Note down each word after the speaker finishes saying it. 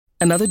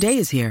Another day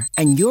is here,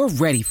 and you're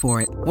ready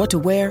for it. What to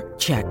wear?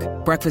 Check.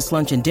 Breakfast,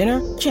 lunch, and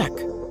dinner? Check.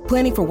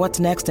 Planning for what's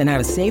next and how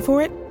to save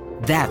for it?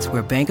 That's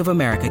where Bank of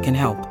America can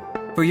help.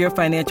 For your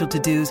financial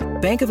to-dos,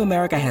 Bank of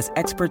America has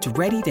experts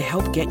ready to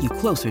help get you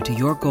closer to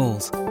your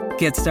goals.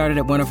 Get started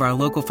at one of our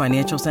local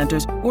financial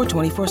centers or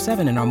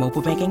 24/7 in our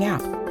mobile banking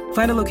app.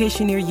 Find a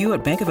location near you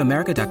at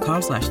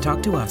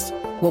bankofamerica.com/talktous.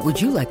 What would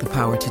you like the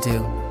power to do?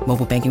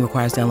 Mobile banking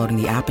requires downloading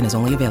the app and is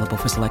only available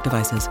for select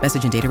devices.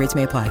 Message and data rates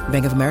may apply.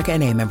 Bank of America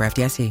NA, member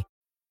FDIC.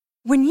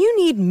 When you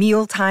need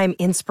mealtime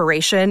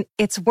inspiration,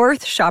 it's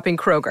worth shopping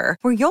Kroger,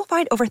 where you'll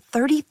find over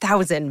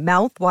 30,000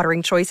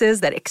 mouth-watering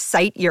choices that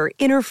excite your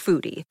inner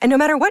foodie. And no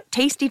matter what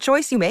tasty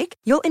choice you make,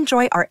 you'll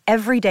enjoy our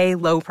everyday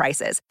low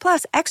prices,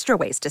 plus extra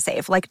ways to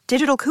save, like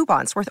digital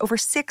coupons worth over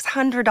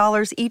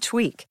 $600 each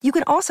week. You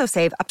can also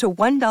save up to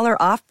 $1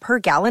 off per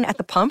gallon at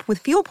the pump with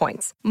fuel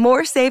points.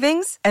 More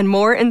savings and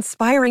more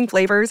inspiring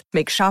flavors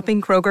make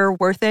shopping Kroger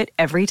worth it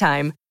every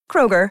time.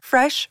 Kroger,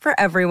 fresh for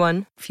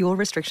everyone. Fuel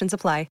restrictions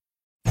apply.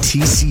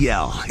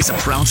 TCL is a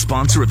proud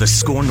sponsor of the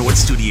Score North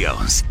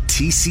Studios.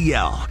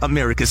 TCL,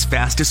 America's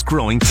fastest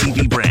growing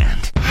TV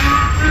brand.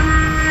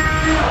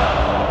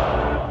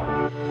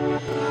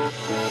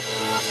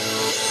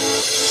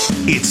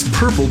 It's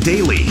Purple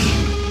Daily.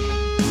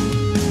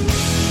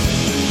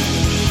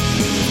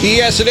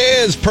 Yes, it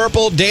is.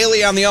 Purple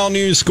Daily on the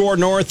all-new Score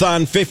North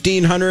on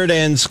 1500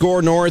 and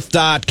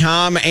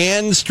scorenorth.com,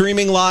 and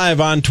streaming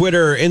live on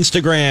Twitter,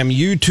 Instagram,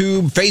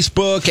 YouTube,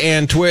 Facebook,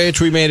 and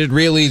Twitch. We made it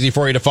real easy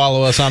for you to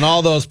follow us on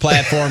all those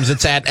platforms.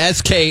 It's at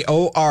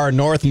SKOR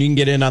North, and you can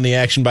get in on the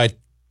action by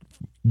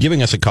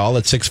giving us a call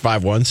at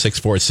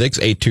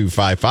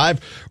 651-646-8255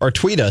 or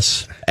tweet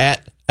us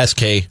at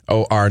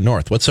SKOR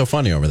North. What's so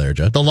funny over there,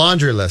 Judd? The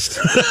laundry list.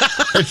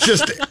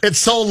 It's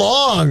so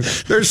long.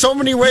 There's so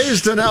many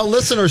ways to now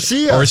listen or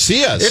see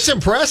us. It's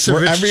impressive.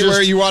 We're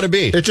everywhere you want to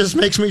be. It just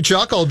makes me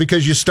chuckle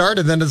because you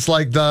started, then it's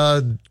like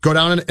go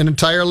down an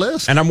entire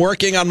list. And I'm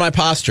working on my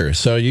posture,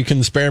 so you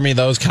can spare me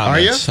those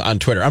comments on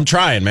Twitter. I'm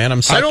trying, man.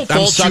 I'm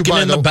sucking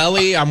in the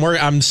belly.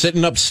 I'm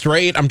sitting up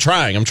straight. I'm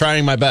trying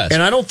my best.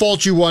 And I don't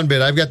fault you one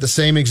bit. I've got the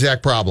same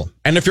exact problem.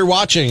 And if you're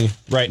watching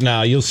right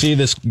now, you'll see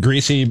this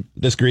greasy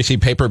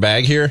paper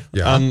bag here.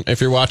 Yeah. If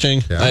you're watching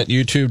at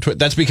YouTube,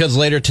 that's because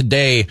later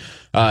today,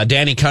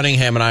 Danny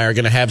Cunningham and I are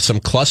going to have some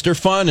cluster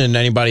fun, and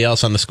anybody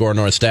else on the Score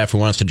North staff who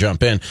wants to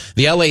jump in.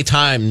 The LA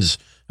Times,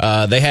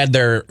 they had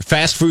their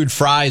fast food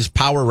fries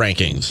power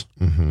rankings,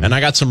 and I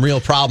got some real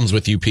problems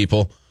with you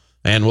people.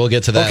 And we'll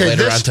get to that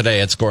later on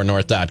today at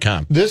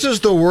scorenorth.com. This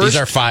is the worst. These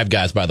are five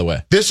guys, by the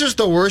way. This is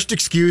the worst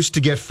excuse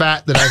to get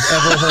fat that I've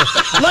ever heard.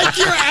 Like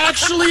you're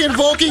actually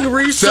invoking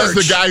research. Says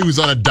the guy who's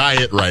on a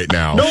diet right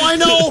now. No, I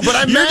know,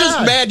 but You're just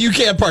mad you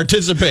can't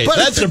participate.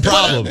 That's the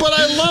problem. But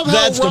I love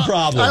how the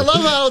problem. I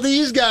love how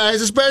these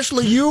guys,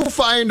 especially you,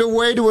 find a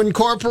way to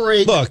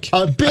incorporate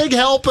a big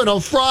helping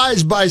of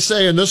fries by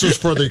saying this is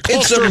for the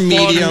cluster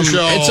medium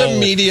show. It's a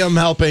medium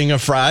helping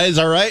of fries,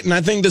 all right? And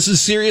I think this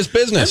is serious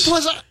business. And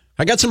plus,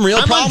 I got some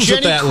real problems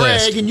with that Jenny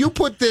list. Craig, and you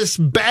put this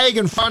bag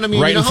in front of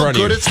me. Right you know in front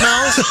how of good you. it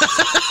smells?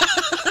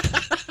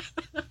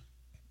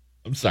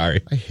 I'm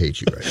sorry. I hate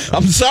you right now.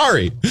 I'm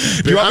sorry. Do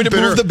you want me to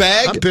move the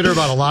bag? I'm bitter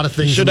about a lot of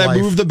things. Should I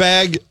move the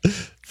bag?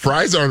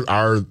 Fries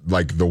are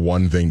like the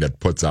one thing that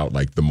puts out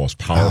like the most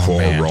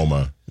powerful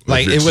aroma.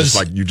 Like it's it was just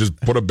like you just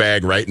put a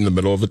bag right in the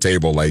middle of a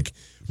table, like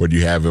what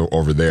you have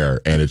over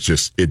there, and it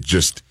just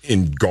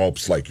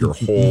engulfs like your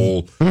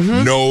whole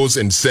nose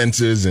and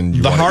senses. And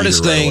you the wanna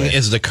hardest eat it right thing away.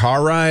 is the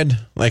car ride.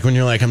 Like when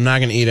you're like, I'm not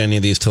going to eat any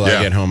of these till I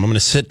get home. I'm going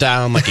to sit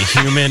down like a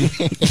human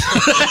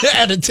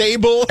at a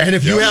table. And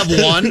if you have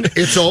one,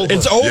 it's over.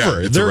 It's over. Yeah,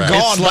 it's They're a wrap.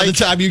 gone It's by the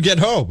time you get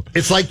home.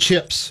 It's like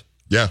chips.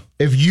 Yeah.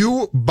 If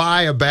you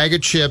buy a bag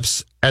of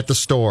chips at the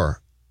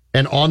store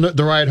and on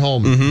the ride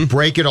home,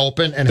 break it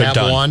open and have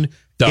done. one,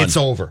 Done. it's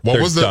over. What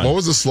They're was done.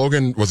 the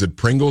slogan? Was it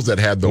Pringles that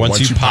had the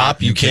Once you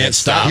pop, you can't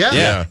stop.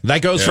 Yeah.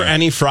 That goes for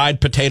any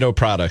fried potato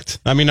product.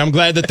 I mean, I'm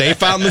glad that they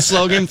found the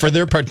slogan for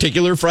their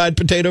particular fried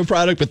potato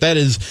product, but that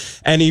is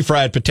any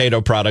fried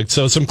potato product.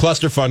 So some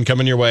cluster fun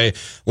coming your way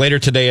later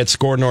today at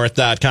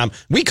scorenorth.com.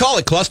 We call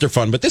it cluster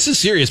fun, but this is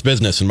serious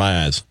business in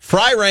my eyes.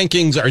 Fry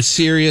rankings are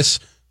serious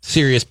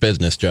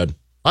business, Judd.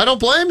 I don't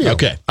blame you.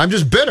 Okay. I'm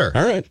just bitter.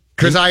 All right.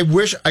 Because I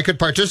wish I could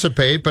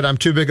participate, but I'm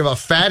too big of a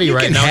fatty You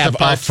right can now. have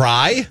a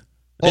fry.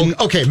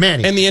 Okay,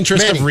 Manny. In the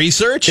interest of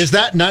research? Is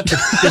that not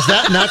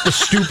the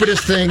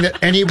stupidest thing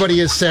that anybody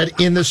has said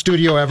in the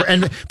studio ever?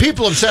 And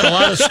people have said a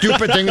lot of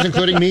stupid things,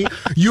 including me.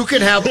 You can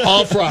have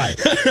a fry.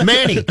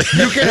 Manny,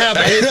 you can have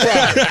a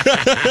fry.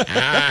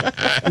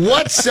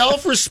 What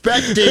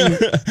self-respecting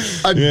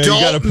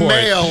adult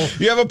male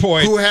you have a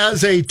point. who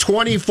has a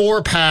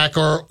 24-pack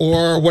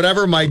or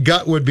whatever my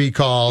gut would be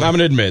called, I'm going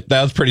to admit,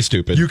 that was pretty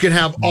stupid. you can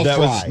have a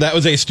fry. That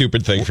was a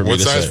stupid thing for me What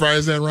to say. size fry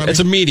is that, Ronnie? It's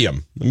a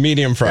medium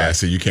fry. Yeah,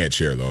 so you can't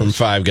share share those from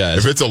Five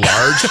Guys. If it's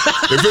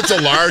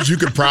a large, you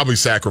could probably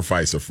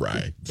sacrifice a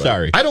fry. But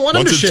sorry, I don't want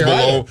him to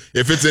share.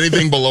 If it's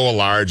anything below a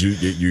large,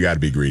 you got to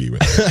be greedy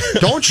with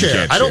it. Don't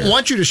share. I don't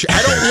want you to share.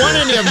 I don't want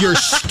any of your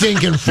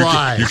stinking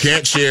fries. You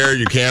can't share.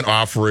 You can't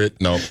offer it.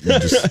 Nope.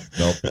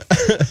 Nope.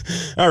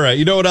 All right.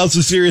 You know what else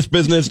is serious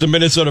business? The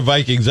Minnesota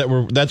Vikings.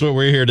 That's what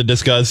we're here to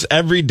discuss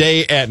every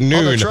day at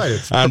noon that's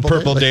right. on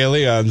Purple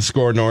Daily on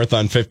Score North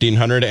on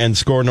 1500 and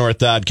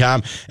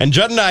ScoreNorth.com. And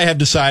Judd and I have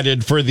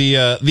decided for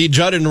the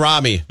Judd and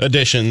Rami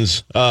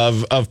editions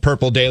of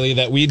Purple Daily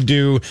that we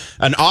do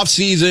an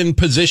off-season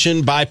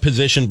position by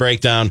position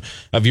breakdown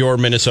of your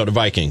Minnesota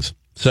Vikings.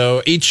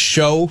 So each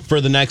show for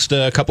the next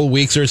couple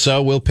weeks or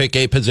so, we'll pick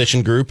a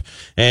position group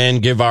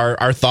and give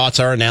our thoughts,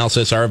 our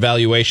analysis, our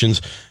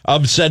evaluations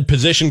of said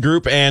position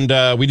group.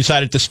 And we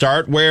decided to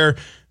start where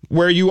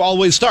you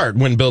always start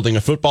when building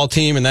a football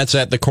team, and that's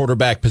at the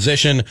quarterback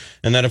position.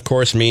 And that, of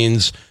course,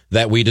 means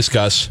that we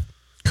discuss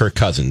Kirk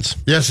Cousins.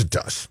 Yes, it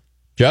does.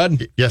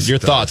 Judd, yes, your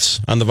thoughts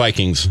on the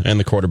Vikings and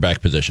the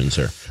quarterback position,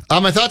 sir?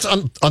 My thoughts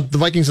on the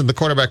Vikings and the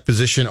quarterback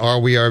position are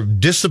we are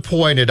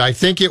disappointed. I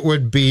think it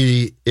would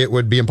be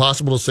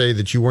impossible to say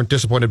that you weren't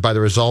disappointed by the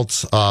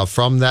results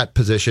from that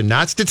position.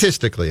 Not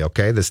statistically,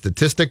 okay? The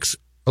statistics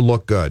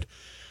look good.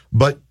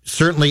 But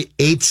certainly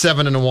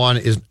 8-7-1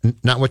 is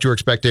not what you were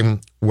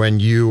expecting when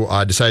you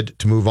decided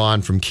to move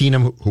on from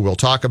Keenum, who we'll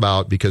talk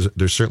about because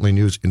there's certainly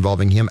news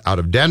involving him out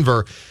of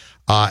Denver.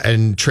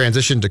 And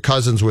transition to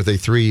Cousins with a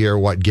 3-year,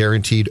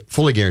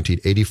 fully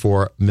guaranteed,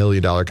 $84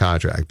 million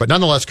contract. But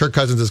nonetheless, Kirk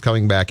Cousins is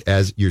coming back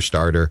as your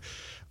starter.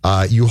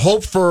 You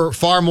hope for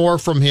far more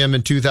from him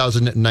in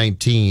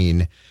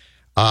 2019.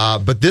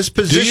 But this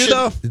position, do you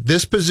though?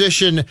 This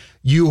position,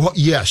 you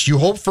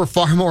hope for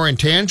far more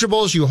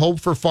intangibles. You hope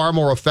for far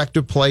more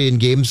effective play in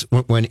games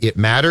when it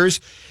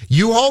matters.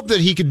 You hope that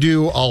he could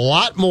do a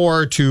lot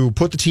more to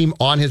put the team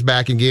on his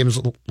back in games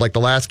like the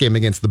last game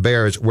against the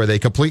Bears, where they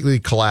completely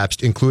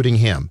collapsed, including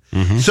him.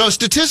 Mm-hmm. So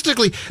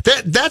statistically,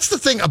 that's the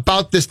thing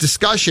about this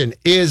discussion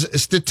is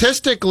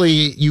statistically,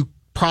 you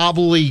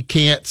probably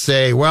can't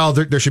say, well,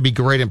 there should be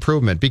great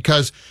improvement,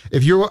 because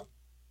if you're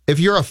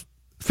a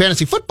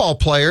fantasy football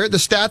player, the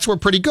stats were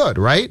pretty good,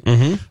 right?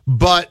 Mm-hmm.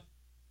 But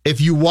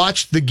if you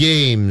watch the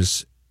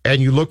games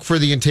and you look for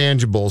the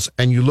intangibles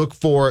and you look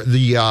for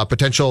the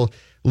potential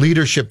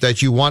leadership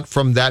that you want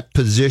from that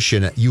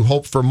position, you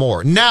hope for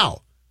more.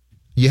 Now,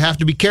 you have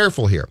to be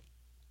careful here,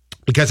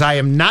 because I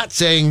am not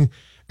saying,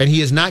 and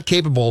he is not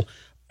capable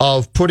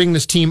of putting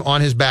this team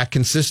on his back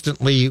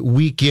consistently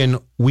week in,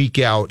 week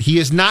out. He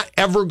is not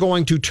ever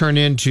going to turn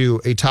into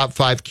a top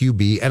 5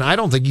 QB, and I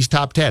don't think he's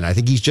top 10. I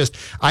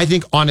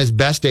think on his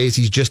best days,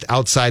 he's just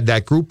outside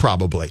that group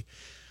probably.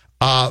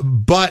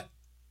 But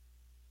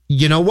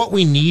you know what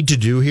we need to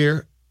do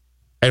here,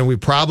 and we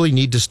probably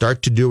need to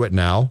start to do it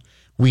now?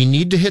 We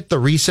need to hit the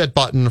reset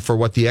button for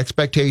what the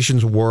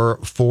expectations were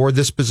for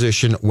this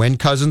position when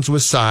Cousins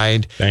was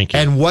signed. Thank you.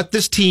 And what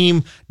this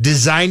team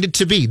designed it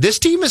to be. This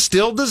team is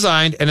still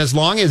designed, and as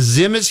long as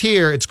Zim is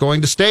here, it's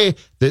going to stay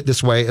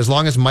this way, as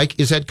long as Mike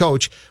is head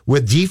coach,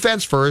 with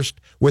defense first,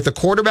 with a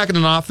quarterback and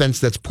an offense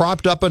that's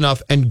propped up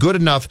enough and good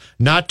enough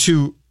not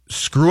to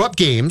screw up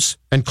games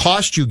and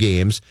cost you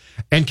games,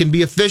 and can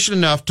be efficient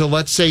enough to,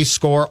 let's say,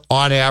 score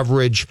on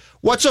average.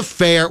 What's a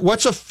fair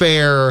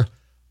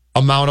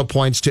amount of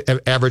points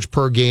to average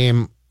per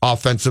game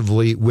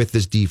offensively with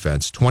this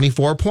defense?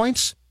 24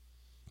 points?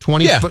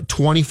 24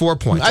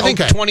 points. I think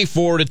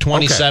 24 to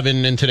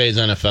 27 in today's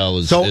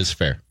NFL is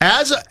fair.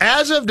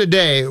 As of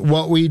today,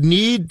 what we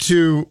need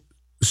to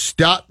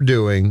stop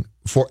doing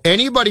for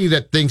anybody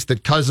that thinks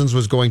that Cousins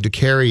was going to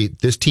carry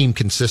this team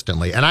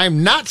consistently, and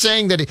I'm not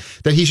saying that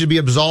he should be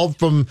absolved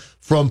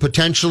from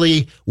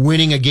potentially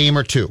winning a game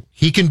or two.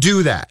 He can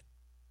do that.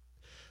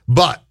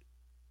 But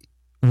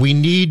we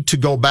need to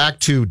go back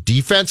to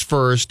defense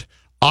first,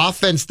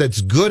 offense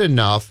that's good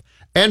enough,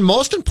 and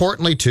most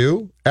importantly,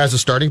 too, as a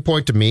starting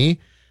point to me,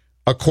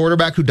 a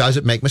quarterback who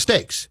doesn't make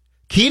mistakes.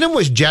 Keenum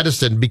was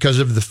jettisoned because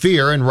of the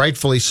fear, and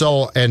rightfully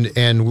so,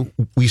 and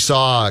we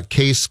saw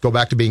Case go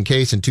back to being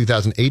Case in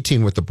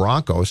 2018 with the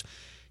Broncos.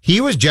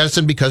 He was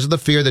jettisoned because of the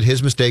fear that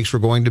his mistakes were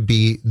going to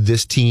be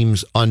this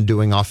team's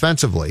undoing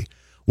offensively.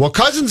 Well,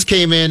 Cousins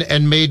came in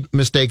and made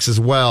mistakes as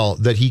well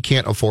that he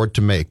can't afford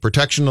to make.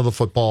 Protection of the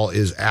football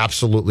is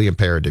absolutely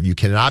imperative. You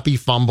cannot be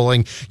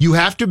fumbling. You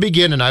have to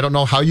begin, and I don't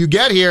know how you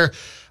get here,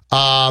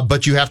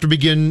 but you have to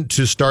begin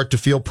to start to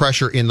feel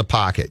pressure in the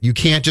pocket. You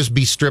can't just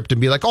be stripped and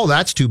be like, oh,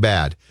 that's too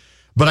bad.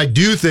 But I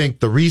do think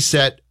the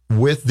reset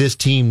with this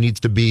team needs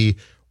to be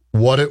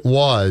what it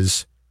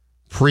was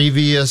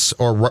previous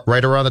or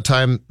right around the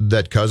time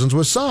that Cousins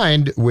was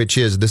signed, which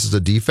is this is a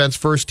defense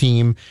first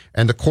team,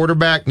 and the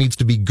quarterback needs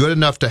to be good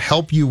enough to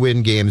help you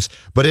win games.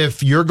 But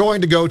if you're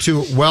going to go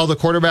to, well, the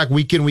quarterback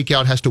week in, week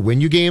out has to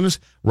win you games,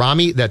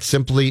 Rami, that's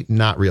simply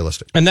not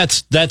realistic. And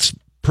that's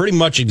pretty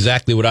much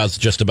exactly what I was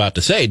just about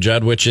to say,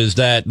 Judd, which is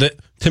that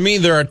to me,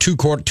 there are two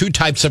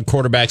types of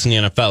quarterbacks in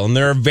the NFL, and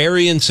there are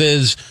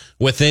variances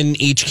within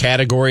each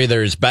category.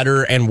 There's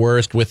better and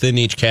worst within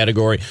each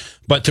category.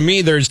 But to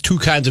me, there's two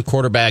kinds of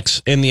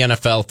quarterbacks in the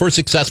NFL for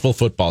successful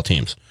football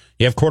teams.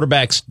 You have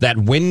quarterbacks that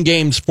win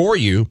games for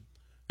you,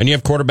 and you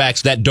have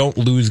quarterbacks that don't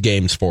lose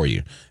games for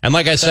you. And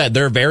like I said,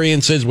 there are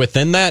variances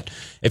within that.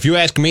 If you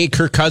ask me,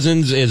 Kirk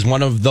Cousins is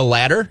one of the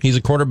latter. He's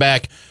a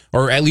quarterback,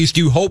 or at least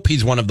you hope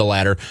he's one of the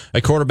latter,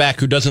 a quarterback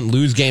who doesn't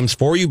lose games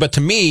for you. But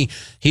to me,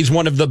 he's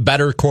one of the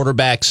better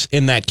quarterbacks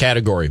in that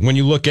category. When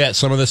you look at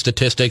some of the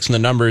statistics and the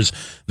numbers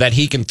that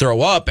he can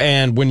throw up,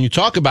 and when you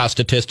talk about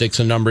statistics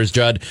and numbers,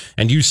 Judd,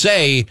 and you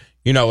say,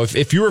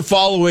 if you were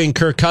following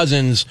Kirk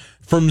Cousins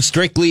from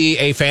strictly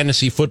a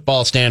fantasy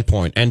football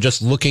standpoint and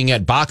just looking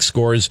at box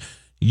scores,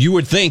 you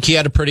would think he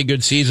had a pretty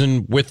good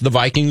season with the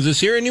Vikings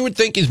this year, and you would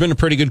think he's been a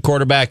pretty good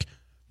quarterback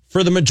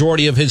for the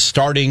majority of his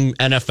starting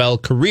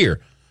NFL career.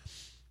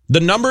 The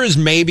numbers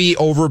maybe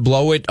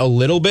overblow it a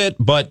little bit,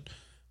 but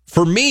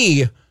for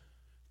me,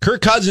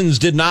 Kirk Cousins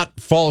did not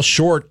fall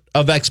short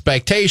of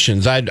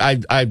expectations.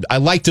 I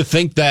like to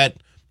think that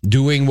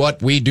doing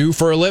what we do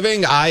for a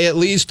living, I at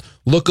least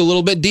look a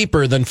little bit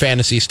deeper than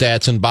fantasy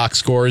stats and box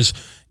scores,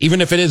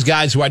 even if it is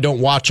guys who I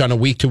don't watch on a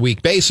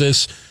week-to-week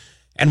basis.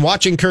 And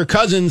watching Kirk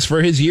Cousins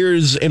for his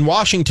years in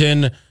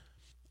Washington,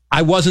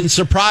 I wasn't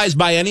surprised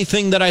by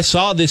anything that I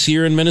saw this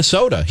year in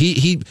Minnesota.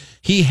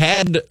 He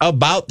had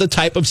about the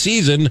type of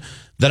season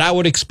that I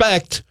would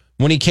expect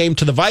when he came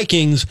to the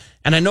Vikings.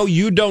 And I know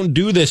you don't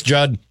do this,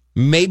 Judd.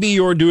 Maybe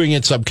you're doing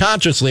it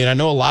subconsciously, and I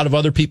know a lot of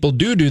other people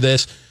do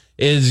this,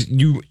 is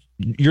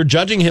you're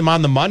judging him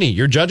on the money.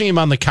 You're judging him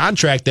on the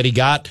contract that he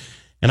got,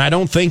 and I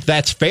don't think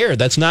that's fair.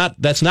 That's not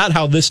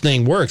how this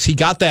thing works. He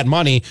got that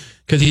money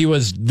because he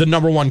was the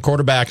number one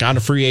quarterback on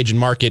a free agent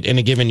market in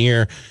a given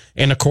year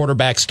in a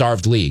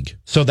quarterback-starved league.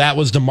 So that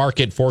was the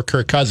market for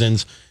Kirk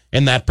Cousins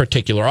in that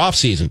particular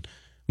offseason.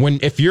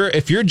 If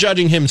you're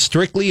judging him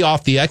strictly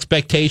off the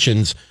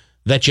expectations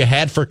that you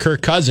had for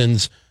Kirk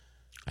Cousins,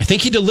 I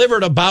think he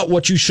delivered about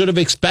what you should have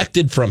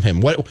expected from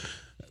him.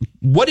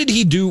 What did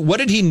he do? What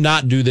did he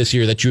not do this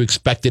year that you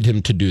expected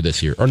him to do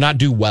this year, or not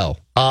do well?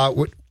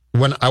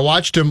 When I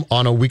watched him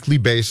on a weekly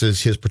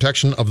basis, his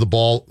protection of the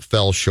ball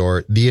fell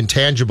short. The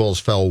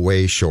intangibles fell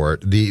way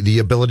short. The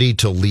ability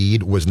to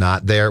lead was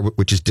not there,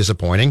 which is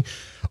disappointing.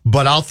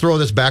 But I'll throw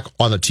this back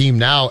on the team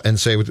now and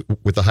say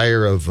with the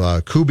hire of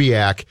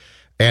Kubiak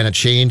and a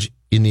change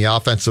in the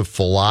offensive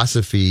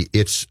philosophy,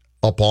 it's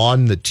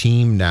upon the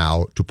team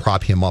now to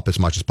prop him up as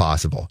much as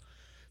possible.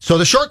 So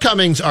the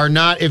shortcomings are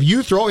not, if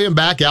you throw him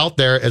back out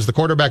there as the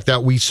quarterback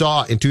that we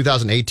saw in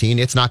 2018,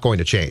 it's not going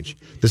to change.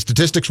 The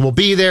statistics will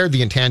be there,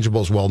 the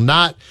intangibles will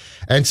not.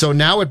 And so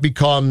now it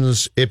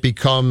becomes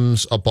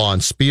upon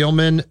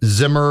Spielman,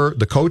 Zimmer,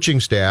 the coaching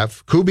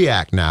staff,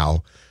 Kubiak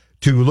now,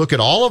 to look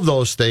at all of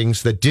those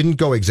things that didn't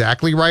go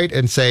exactly right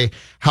and say,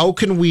 how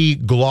can we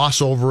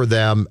gloss over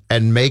them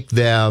and make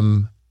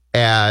them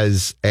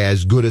as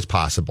good as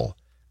possible?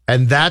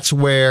 And that's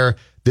where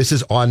this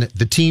is on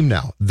the team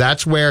now.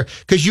 That's where,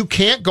 because you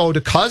can't go to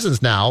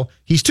Cousins now.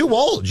 He's too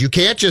old. You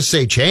can't just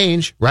say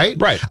change, right?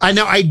 Right.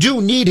 I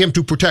do need him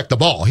to protect the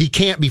ball. He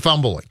can't be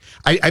fumbling.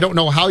 I don't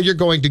know how you're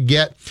going to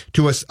get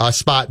to a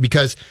spot,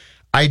 because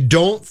I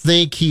don't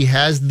think he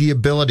has the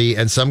ability,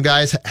 and some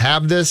guys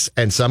have this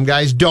and some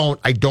guys don't.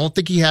 I don't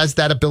think he has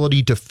that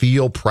ability to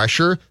feel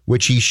pressure,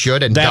 which he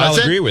should and doesn't. I'll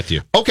agree with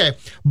you. Okay,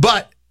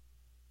 but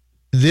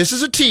this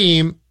is a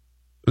team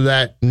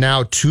that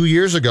now 2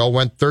 years ago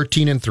went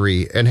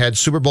 13-3 and had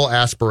Super Bowl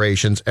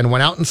aspirations and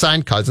went out and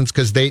signed Cousins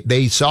because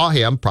they saw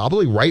him,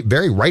 probably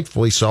very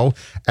rightfully so,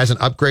 as an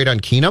upgrade on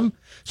Keenum.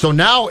 So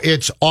now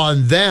it's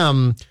on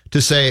them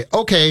to say,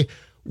 okay,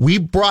 we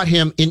brought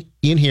him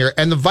in here,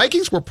 and the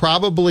Vikings were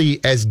probably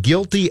as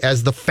guilty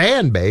as the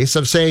fan base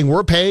of saying,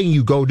 we're paying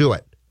you, go do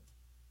it.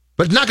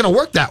 But it's not going to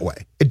work that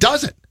way. It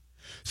doesn't.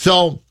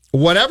 So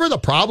whatever the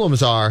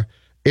problems are,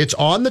 it's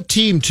on the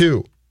team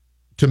too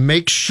to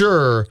make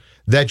sure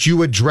that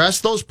you address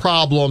those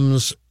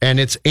problems and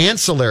its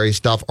ancillary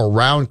stuff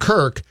around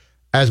Kirk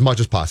as much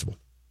as possible.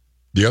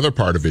 The other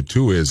part of it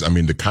too is,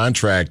 the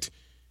contract,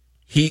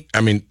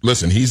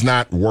 listen, he's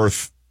not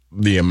worth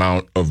the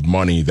amount of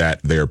money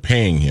that they're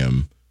paying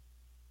him,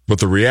 but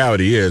the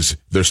reality is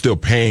they're still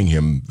paying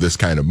him this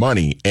kind of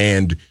money.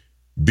 And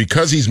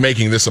because he's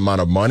making this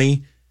amount of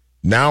money,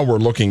 now we're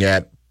looking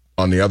at,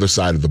 on the other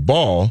side of the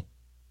ball,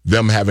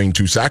 them having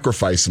to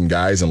sacrifice some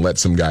guys and let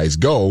some guys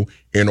go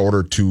in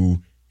order to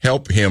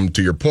help him,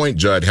 to your point,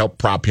 Judd, help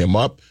prop him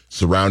up,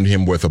 surround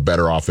him with a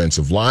better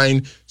offensive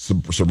line,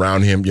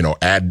 surround him,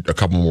 add a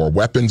couple more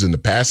weapons in the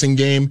passing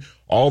game,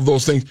 all of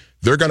those things.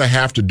 They're going to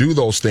have to do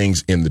those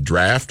things in the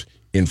draft,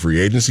 in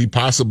free agency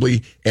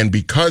possibly. And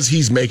because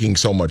he's making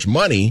so much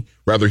money,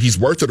 whether he's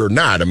worth it or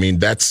not,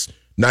 that's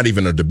not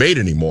even a debate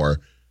anymore,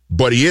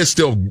 but he is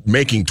still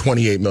making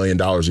 $28 million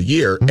a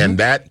year. Mm-hmm. And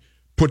that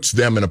puts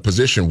them in a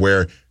position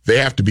where they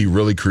have to be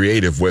really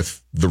creative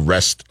with the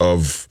rest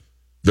of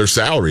their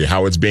salary,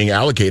 how it's being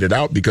allocated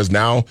out, because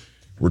now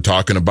We're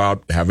talking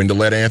about having to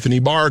let Anthony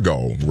Barr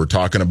go. We're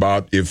talking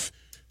about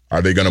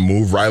are they going to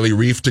move Riley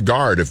Reif to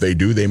guard? If they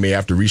do, they may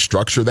have to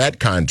restructure that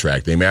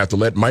contract. They may have to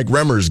let Mike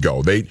Remmers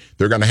go.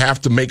 They're going to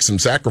have to make some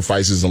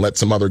sacrifices and let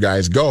some other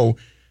guys go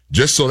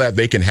just so that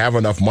they can have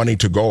enough money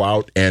to go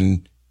out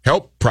and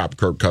help prop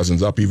Kirk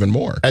Cousins up even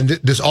more. And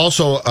this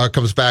also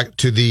comes back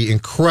to the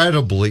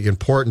incredibly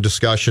important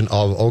discussion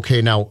of,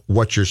 okay, now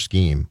what's your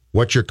scheme?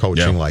 What's your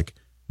coaching like?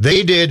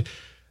 They did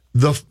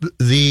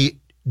the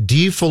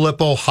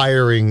DeFilippo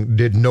hiring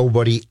did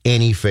nobody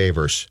any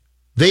favors.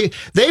 They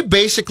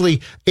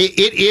basically,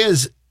 it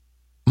is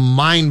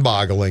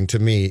mind-boggling to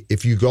me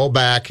if you go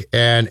back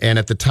and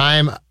at the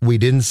time we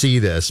didn't see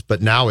this,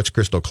 but now it's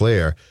crystal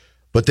clear.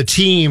 But the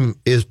team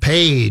is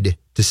paid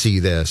to see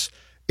this.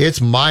 It's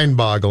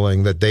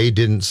mind-boggling that they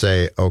didn't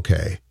say,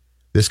 okay,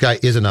 this guy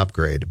is an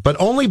upgrade, but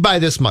only by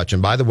this much.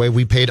 And by the way,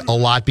 we paid a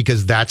lot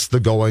because that's the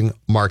going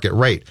market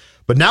rate.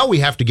 But now we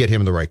have to get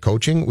him the right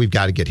coaching. We've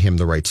got to get him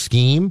the right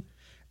scheme.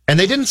 And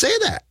they didn't say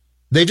that.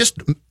 They just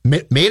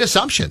made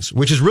assumptions,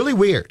 which is really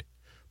weird.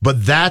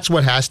 But that's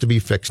what has to be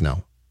fixed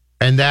now.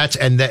 And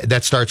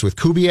that starts with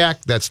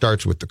Kubiak. That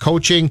starts with the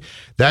coaching.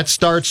 That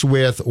starts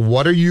with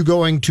what are you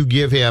going to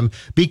give him?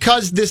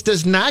 Because this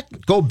does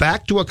not go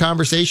back to a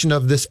conversation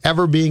of this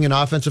ever being an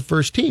offensive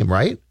first team,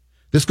 right?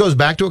 This goes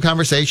back to a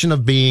conversation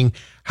of being,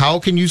 how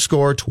can you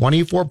score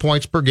 24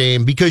 points per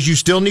game? Because you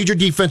still need your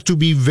defense to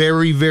be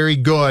very, very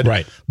good.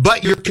 Right.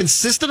 But you're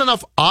consistent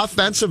enough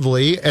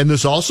offensively, and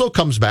this also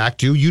comes back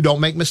to you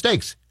don't make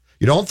mistakes.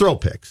 You don't throw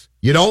picks.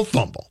 You don't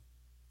fumble.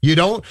 You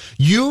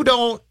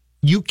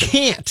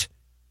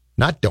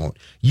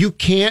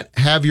can't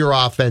have your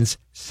offense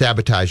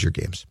sabotage your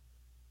games.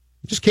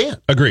 You just can't.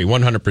 Agree,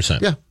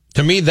 100%. Yeah.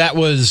 To me, that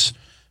was,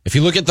 if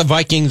you look at the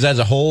Vikings as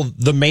a whole,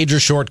 the major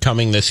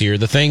shortcoming this year,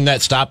 the thing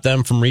that stopped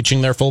them from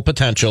reaching their full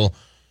potential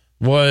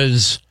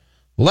was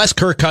less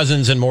Kirk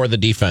Cousins and more the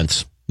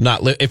defense.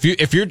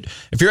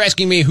 If you're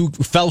asking me who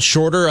fell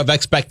shorter of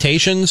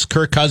expectations,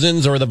 Kirk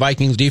Cousins or the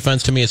Vikings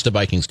defense, to me it's the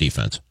Vikings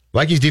defense.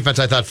 Vikings defense,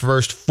 I thought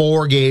first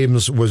 4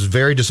 games was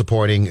very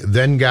disappointing,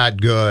 then got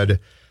good.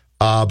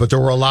 But there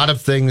were a lot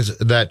of things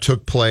that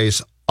took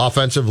place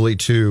offensively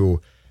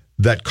too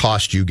that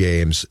cost you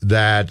games.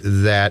 And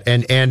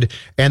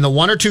the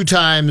 1 or 2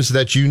 times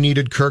that you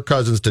needed Kirk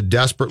Cousins to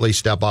desperately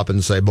step up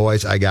and say,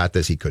 "Boys, I got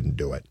this," he couldn't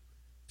do it.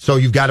 So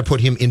you've got to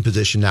put him in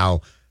position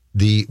now.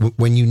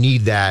 When you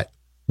need that,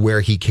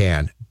 where he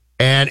can.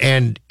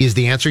 And is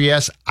the answer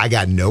yes? I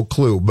got no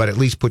clue, but at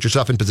least put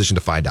yourself in position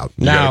to find out.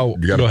 Now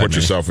you got to put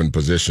yourself in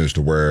positions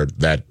to where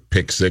that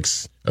pick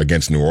 6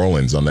 against New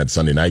Orleans on that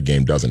Sunday night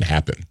game doesn't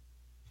happen.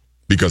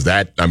 Because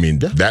that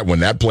when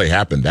that play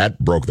happened, that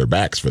broke their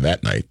backs for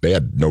that night. They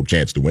had no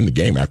chance to win the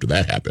game after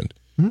that happened.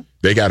 Mm-hmm.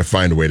 They got to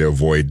find a way to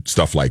avoid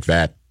stuff like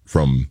that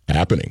from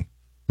happening.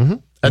 Mm-hmm.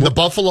 And the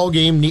Buffalo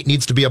game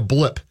needs to be a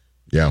blip.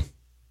 Yeah.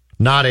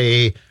 Not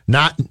a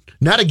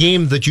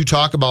game that you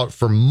talk about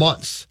for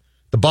months.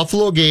 The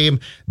Buffalo game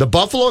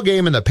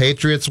in the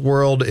Patriots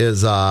world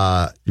is,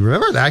 you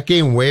remember that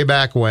game way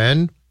back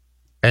when?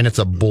 And it's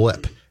a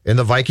blip. In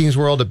the Vikings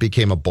world, it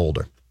became a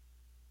boulder.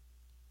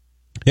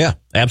 Yeah,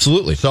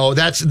 absolutely. So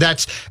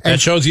that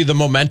shows you the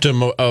momentum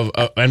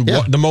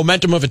the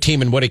momentum of a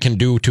team and what it can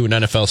do to an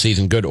NFL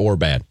season, good or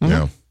bad. Mm-hmm.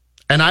 Yeah.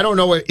 And I don't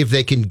know if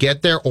they can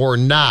get there or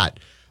not,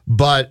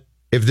 but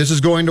if this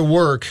is going to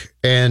work,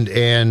 and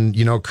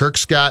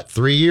Kirk's got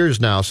 3 years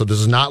now, so this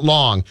is not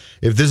long.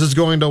 If this is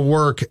going to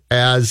work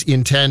as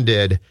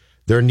intended,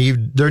 there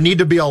need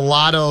to be a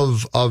lot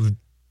of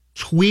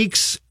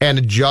tweaks and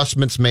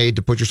adjustments made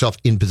to put yourself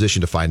in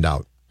position to find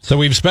out. So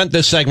we've spent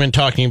this segment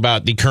talking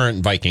about the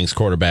current Vikings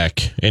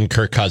quarterback in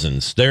Kirk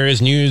Cousins. There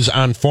is news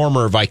on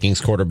former Vikings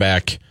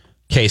quarterback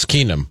Case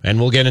Keenum, and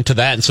we'll get into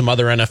that and some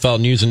other NFL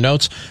news and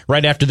notes.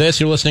 Right after this,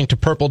 you're listening to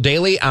Purple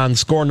Daily on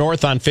Score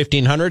North on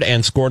 1500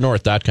 and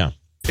scorenorth.com.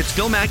 It's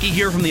Phil Mackey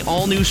here from the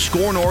all-new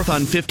Score North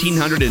on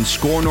 1500 and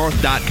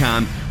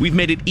scorenorth.com. We've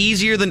made it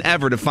easier than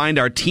ever to find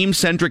our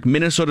team-centric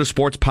Minnesota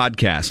sports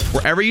podcast.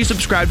 Wherever you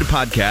subscribe to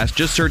podcasts,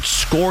 just search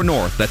Score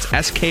North, that's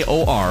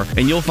SKOR,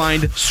 and you'll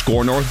find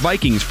Score North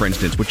Vikings, for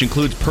instance, which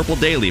includes Purple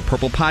Daily,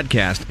 Purple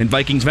Podcast, and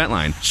Vikings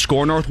Ventline.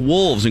 Score North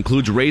Wolves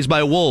includes Raised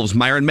by Wolves,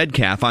 Myron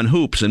Medcalf on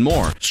Hoops, and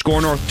more.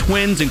 Score North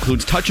Twins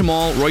includes Touch 'em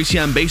All, Royce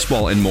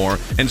Baseball, and more,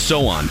 and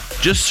so on.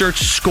 Just search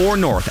Score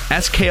North,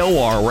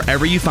 SKOR,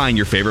 wherever you find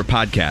your favorite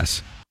podcast.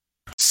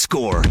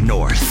 Score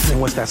North.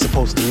 And what's that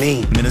supposed to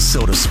mean?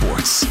 Minnesota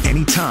sports.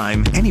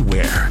 Anytime,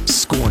 anywhere.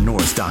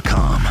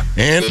 ScoreNorth.com.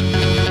 And Flacco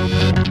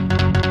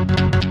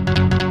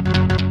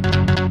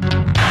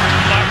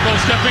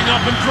stepping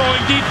up and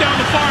throwing deep down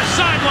the far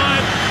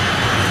sideline.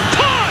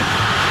 Caught!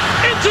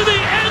 Into the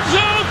end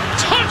zone.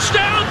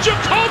 Touchdown,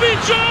 Jacoby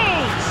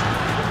Jones!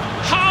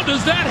 How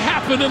does that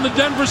happen in the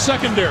Denver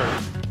secondary?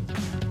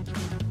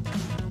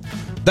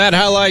 That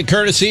highlight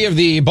courtesy of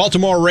the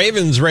Baltimore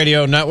Ravens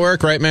radio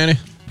network, right, Manny?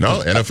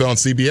 no, NFL on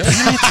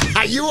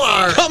CBS. You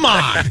are. Come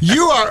on.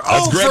 You are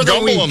That's Greg for the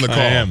Gumbel week. on the call.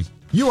 I am.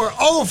 You are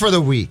 0 for the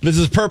week. This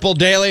is Purple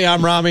Daily.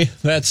 I'm Rami.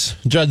 That's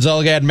Judd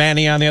Zulgad,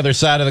 Manny on the other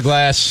side of the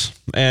glass.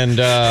 And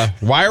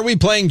why are we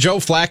playing Joe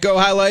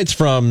Flacco highlights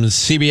from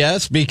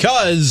CBS?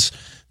 Because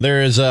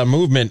there is a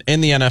movement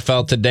in the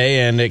NFL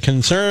today, and it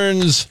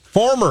concerns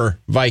former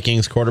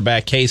Vikings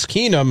quarterback Case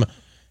Keenum,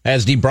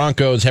 as the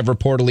Broncos have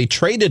reportedly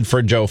traded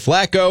for Joe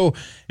Flacco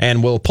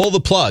and will pull the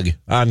plug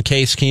on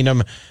Case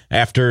Keenum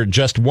after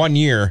just 1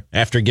 year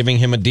after giving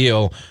him a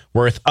deal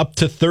worth up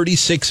to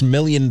 $36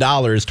 million,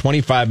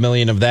 $25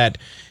 million of that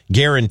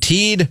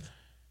guaranteed.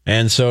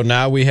 And so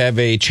now we have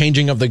a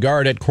changing of the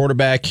guard at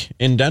quarterback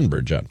in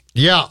Denver, Judd.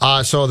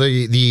 Yeah, so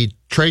the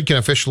trade can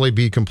officially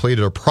be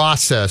completed or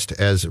processed,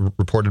 as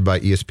reported by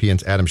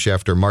ESPN's Adam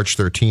Schefter, March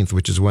 13th,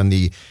 which is when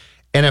the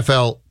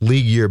NFL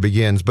league year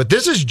begins. But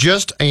this is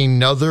just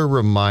another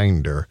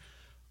reminder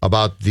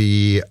about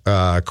the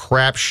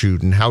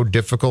crapshoot and how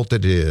difficult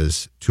it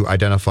is to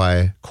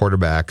identify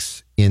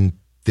quarterbacks in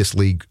this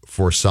league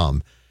for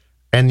some.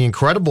 And the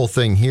incredible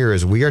thing here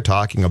is we are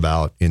talking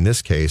about, in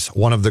this case,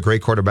 one of the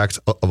great quarterbacks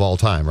of all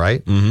time,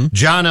 right? Mm-hmm.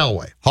 John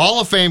Elway, Hall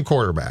of Fame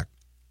quarterback,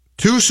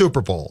 2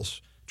 Super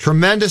Bowls,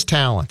 tremendous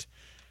talent.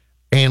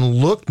 And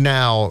look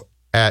now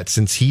at,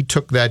 since he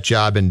took that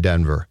job in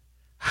Denver,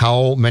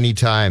 how many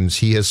times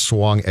he has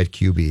swung at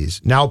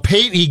QBs. Now,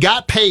 Peyton, he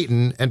got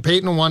Peyton, and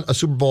Peyton won a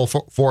Super Bowl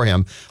for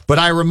him. But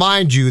I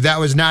remind you, that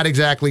was not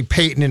exactly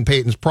Peyton in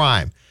Peyton's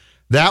prime.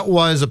 That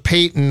was a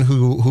Peyton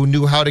who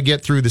knew how to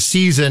get through the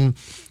season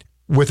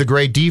with a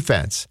great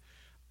defense.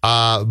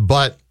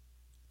 But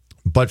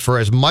for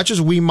as much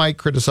as we might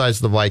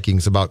criticize the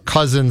Vikings about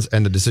Cousins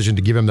and the decision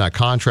to give him that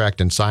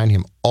contract and sign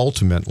him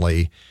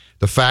ultimately,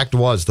 the fact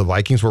was the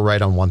Vikings were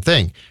right on one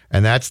thing,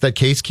 and that's that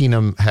Case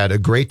Keenum had a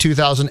great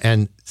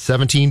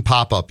 2017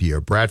 pop-up year.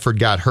 Bradford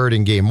got hurt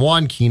in game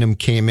 1. Keenum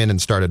came in and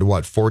started,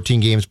 14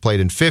 games played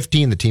in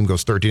 15. The team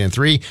goes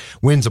 13-3,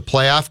 wins a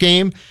playoff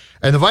game.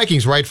 And the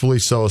Vikings, rightfully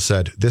so,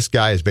 said, this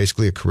guy is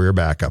basically a career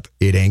backup.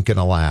 It ain't going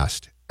to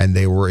last. And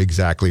they were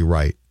exactly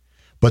right.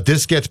 But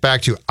this gets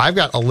back to, I've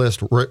got a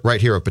list right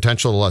here of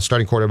potential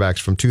starting quarterbacks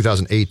from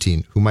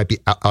 2018 who might be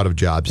out of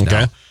jobs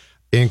now.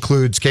 It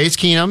includes Case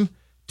Keenum,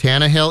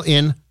 Tannehill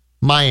in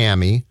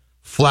Miami,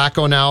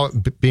 Flacco now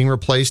being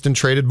replaced and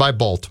traded by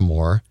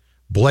Baltimore,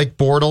 Blake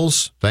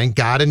Bortles, thank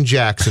God, in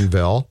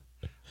Jacksonville,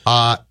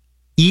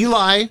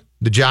 Eli,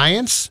 the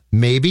Giants,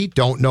 maybe,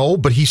 don't know,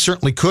 but he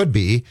certainly could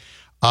be.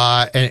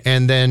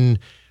 And then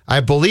I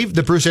believe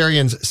that Bruce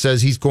Arians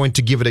says he's going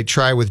to give it a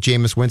try with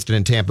Jameis Winston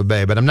in Tampa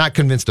Bay, but I'm not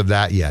convinced of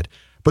that yet.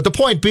 But the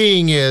point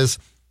being is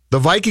the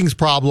Vikings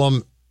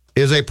problem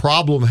is a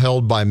problem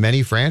held by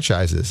many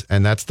franchises,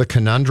 and that's the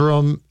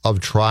conundrum of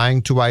trying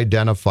to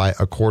identify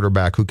a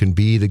quarterback who can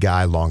be the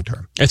guy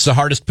long-term. It's the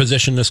hardest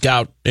position to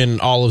scout in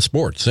all of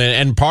sports,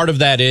 and part of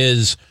that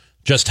is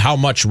just how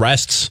much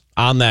rests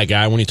on that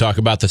guy when you talk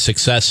about the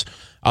success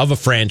of a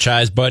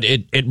franchise, but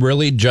it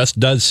really just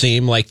does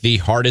seem like the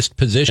hardest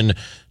position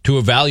to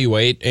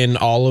evaluate in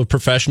all of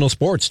professional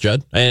sports,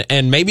 Judd.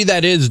 And maybe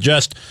that is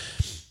just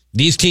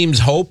these teams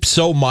hope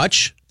so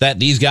much that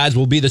these guys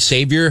will be the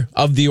savior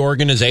of the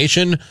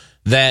organization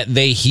that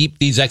they heap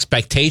these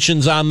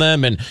expectations on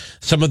them. And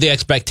some of the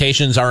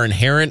expectations are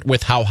inherent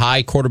with how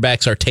high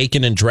quarterbacks are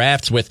taken in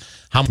drafts, with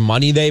how much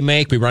money they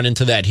make. We run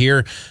into that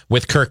here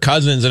with Kirk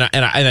Cousins. And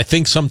I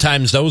think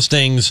sometimes those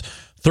things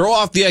throw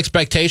off the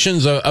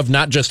expectations of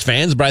not just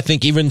fans, but I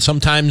think even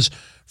sometimes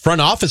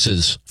front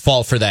offices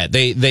fall for that.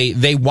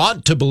 They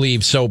want to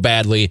believe so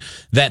badly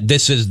that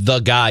this is the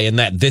guy and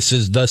that this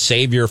is the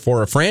savior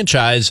for a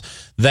franchise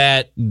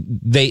that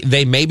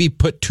they maybe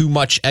put too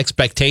much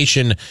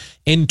expectation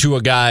into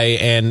a guy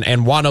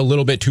and want a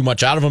little bit too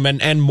much out of him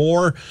and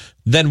more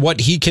than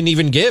what he can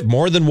even give,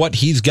 more than what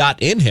he's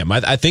got in him.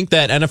 I think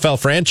that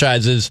NFL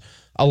franchises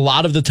a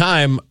lot of the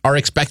time are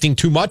expecting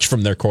too much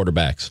from their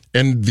quarterbacks.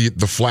 And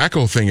the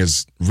Flacco thing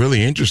is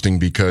really interesting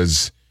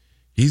because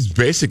he's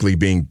basically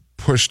being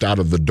pushed out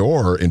of the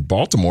door in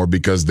Baltimore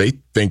because they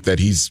think that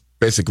he's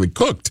basically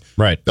cooked.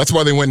 Right. That's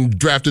why they went and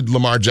drafted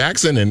Lamar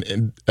Jackson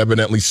and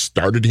evidently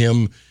started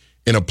him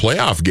in a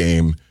playoff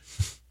game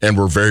and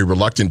were very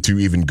reluctant to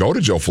even go to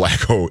Joe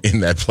Flacco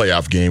in that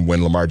playoff game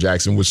when Lamar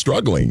Jackson was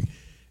struggling.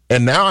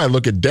 And now I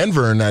look at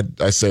Denver and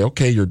I say,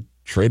 okay, you're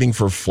trading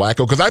for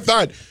Flacco, because I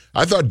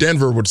thought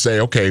Denver would say,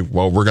 okay,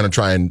 well, we're going to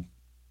try and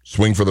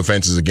swing for the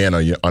fences again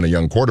on a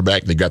young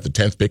quarterback. They got the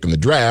 10th pick in the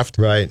draft.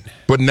 Right.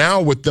 But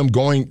now with them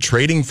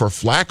trading for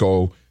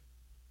Flacco,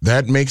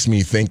 that makes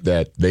me think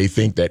that they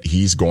think that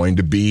he's going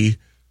to be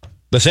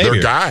the savior,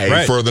 their guy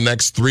right, for the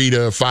next 3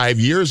 to 5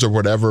 years or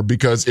whatever,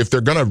 because if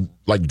they're going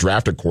to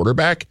draft a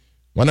quarterback,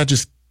 why not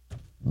just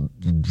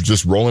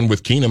roll in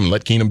with Keenum and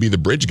let Keenum be the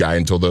bridge guy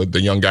until the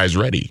young guy's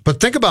ready?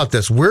 But think about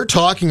this. We're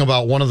talking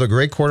about one of the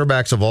great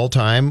quarterbacks of all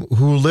time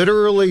who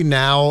literally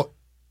now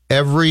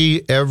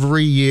every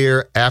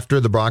year after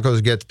the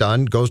Broncos gets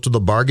done goes to the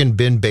bargain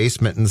bin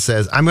basement and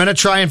says, I'm going to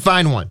try and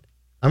find one.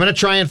 Yeah.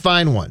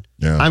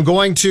 I'm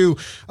going to,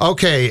 Brock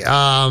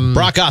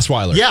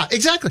Osweiler. Yeah,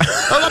 exactly.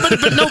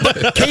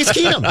 but Case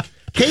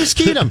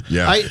Keenum.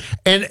 Yeah.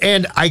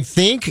 I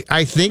think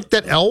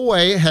that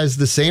Elway has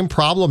the same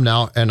problem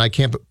now, and I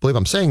can't believe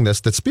I'm saying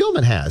this, that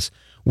Spielman has,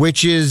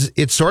 which is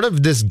it's sort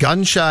of this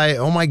gun shy.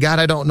 Oh my God,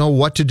 I don't know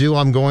what to do.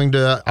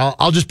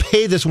 I'll just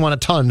pay this one a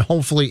ton.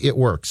 Hopefully it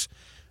works.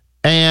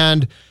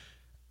 And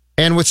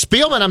with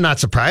Spielman, I'm not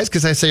surprised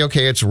because I say,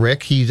 okay, it's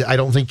Rick. I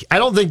don't think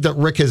that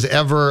Rick has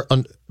ever,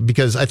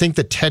 because I think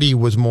that Teddy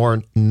was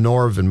more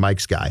Norv and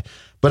Mike's guy.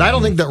 But I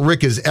don't think that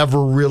Rick has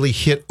ever really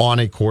hit on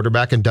a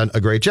quarterback and done a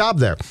great job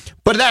there.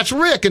 But that's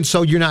Rick, and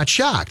so you're not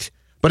shocked.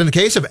 But in the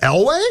case of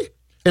Elway,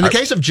 in the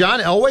case of John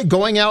Elway,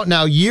 going out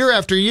now year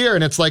after year,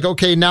 and it's like,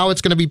 okay, now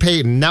it's going to be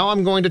Peyton. Now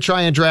I'm going to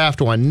try and draft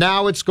one.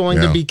 Now it's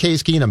going to be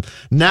Case Keenum.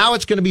 Now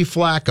it's going to be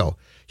Flacco.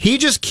 He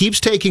just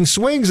keeps taking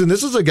swings, and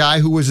this is a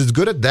guy who was as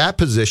good at that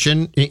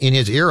position in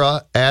his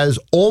era as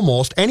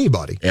almost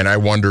anybody. And I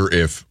wonder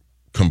if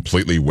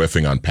completely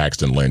whiffing on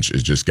Paxton Lynch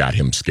has just got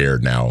him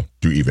scared now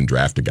to even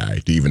draft a guy,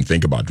 to even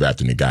think about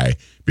drafting a guy,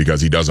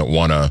 because he doesn't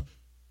want to,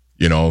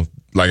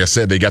 like I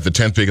said, they got the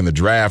 10th pick in the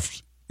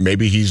draft.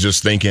 Maybe he's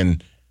just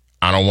thinking,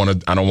 I don't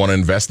want to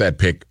invest that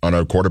pick on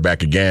a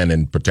quarterback again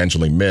and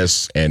potentially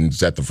miss and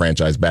set the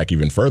franchise back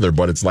even further.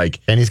 But it's like,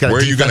 and he's got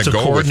where a defensive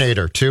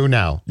coordinator too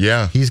now.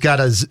 Yeah, he's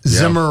got a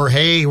Zimmer. Yeah.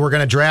 Hey, we're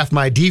going to draft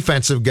my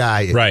defensive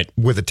guy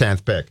with a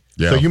 10th pick.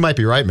 Yeah. So you might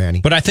be right,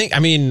 Manny. But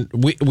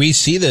we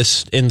see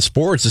this in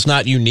sports. It's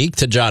not unique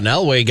to John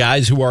Elway.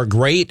 Guys who are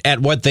great at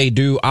what they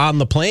do on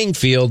the playing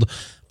field,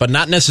 but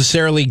not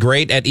necessarily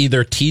great at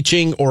either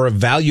teaching or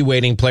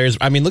evaluating players.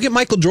 I mean, look at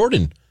Michael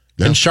Jordan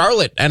in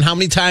Charlotte and how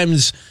many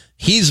times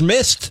he's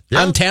missed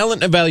on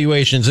talent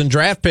evaluations and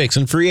draft picks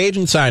and free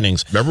agent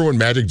signings. Remember when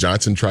Magic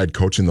Johnson tried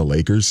coaching the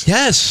Lakers?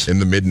 Yes. In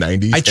the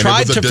mid-'90s? I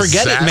tried to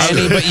forget it,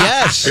 Manny, but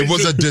yes. It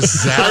was a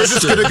disaster. I was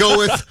just going to go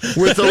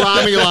with the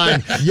Rami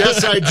line.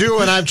 Yes, I do,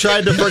 and I've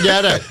tried to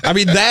forget it. I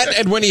mean, that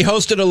and when he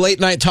hosted a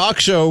late-night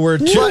talk show where I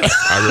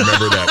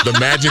remember that. The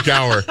Magic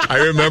Hour. I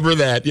remember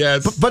that,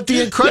 yes. But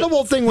the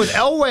incredible thing with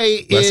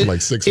Elway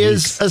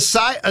is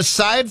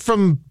aside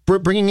from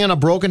bringing in a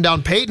broken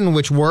down Peyton,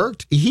 which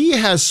worked, he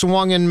has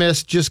swung and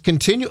missed just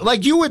continue.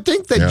 Like you would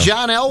think that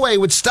John Elway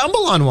would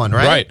stumble on one,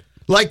 right? Right.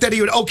 Like that he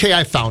would, okay,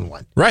 I found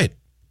one. Right.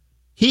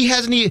 He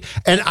hasn't,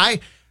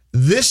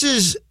 this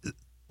is,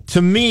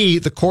 to me,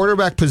 the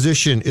quarterback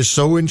position is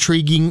so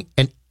intriguing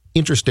and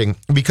interesting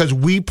because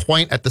we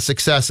point at the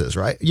successes,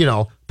 right?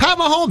 Pat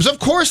Mahomes, of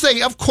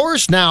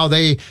course now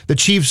the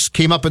Chiefs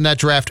came up in that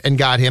draft and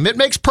got him. It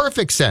makes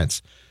perfect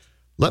sense.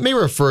 Let me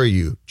refer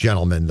you,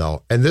 gentlemen,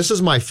 though, and this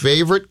is my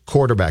favorite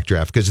quarterback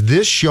draft because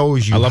this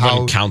shows you I love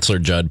when Counselor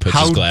Judd puts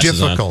his glasses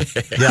difficult.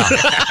 On. Yeah.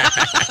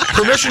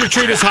 Permission to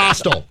treat as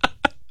hostile.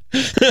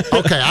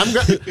 Okay, I'm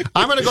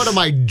going to go to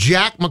my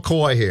Jack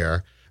McCoy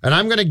here, and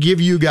I'm going to give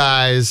you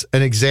guys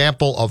an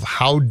example of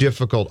how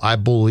difficult I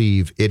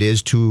believe it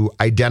is to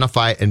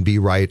identify and be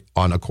right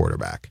on a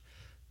quarterback.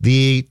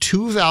 The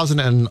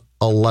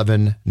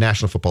 2011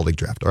 National Football League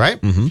draft, all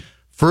right? Mm-hmm.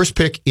 First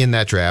pick in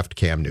that draft,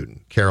 Cam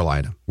Newton,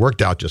 Carolina.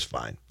 Worked out just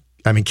fine.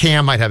 I mean,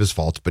 Cam might have his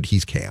faults, but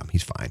he's Cam.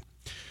 He's fine.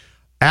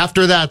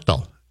 After that,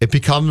 though, it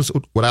becomes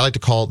what I like to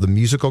call the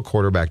musical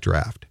quarterback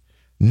draft.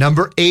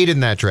 Number 8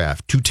 in that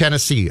draft, to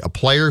Tennessee, a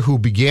player who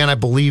began, I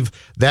believe,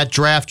 that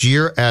draft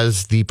year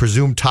as the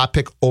presumed top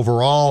pick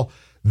overall,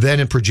 then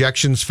in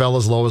projections fell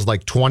as low as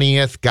like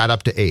 20th, got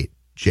up to 8.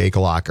 Jake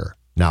Locker,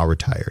 now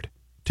retired,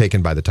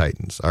 taken by the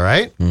Titans. All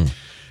right?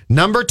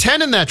 Number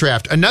 10 in that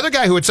draft, another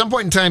guy who at some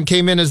point in time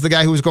came in as the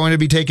guy who was going to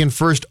be taken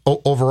first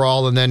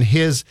overall, and then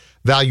his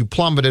value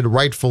plummeted,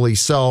 rightfully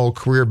so,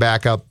 career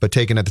backup, but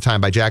taken at the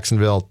time by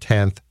Jacksonville,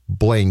 10th,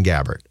 Blaine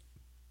Gabbert.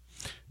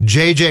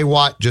 J.J.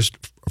 Watt, just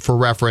for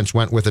reference,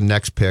 went with the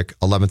next pick,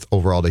 11th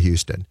overall to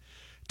Houston.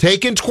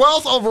 Taken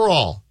 12th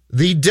overall,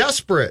 the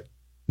desperate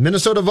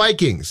Minnesota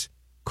Vikings,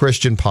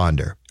 Christian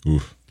Ponder.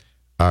 Oof.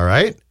 All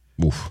right.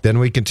 Oof. Then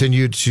we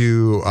continued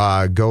to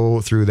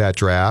go through that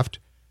draft.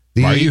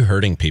 Why are you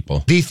hurting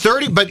people? The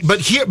 30, but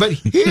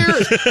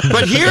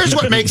here's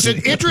what makes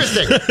it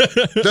interesting.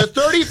 The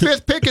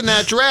 35th pick in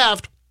that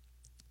draft,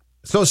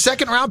 so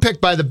second round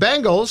pick by the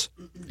Bengals,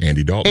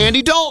 Andy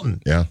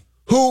Dalton. Yeah.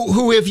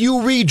 Who if you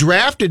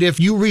redrafted, if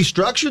you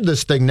restructured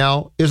this thing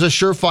now, is a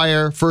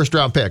surefire first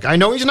round pick. I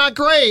know he's not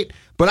great,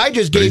 but I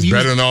just gave you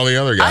better than all the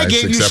other guys. I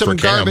gave you some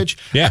garbage.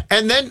 Yeah.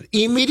 And then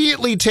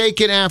immediately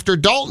taken after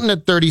Dalton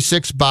at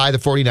 36 by the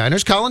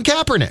 49ers, Colin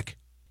Kaepernick.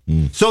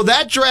 So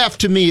that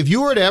draft, to me, if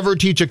you were to ever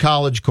teach a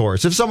college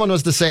course, if someone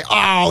was to say,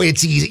 oh,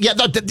 it's easy. Yeah,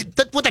 what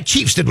the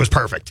Chiefs did was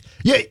perfect.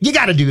 You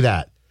got to do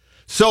that.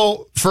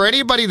 So for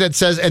anybody that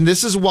says, and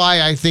this is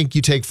why I think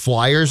you take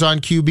flyers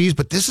on QBs,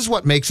 but this is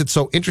what makes it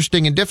so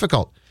interesting and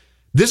difficult.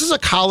 This is a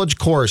college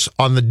course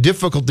on the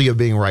difficulty of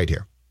being right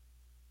here.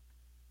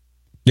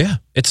 Yeah,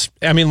 it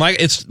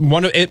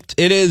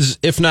is,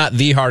 if not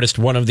the hardest,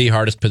 one of the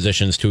hardest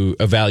positions to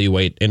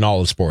evaluate in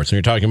all of sports. When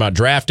you're talking about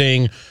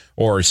drafting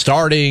or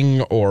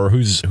starting or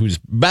who's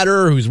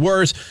better, who's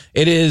worse,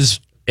 it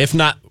is, if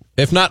not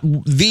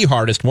the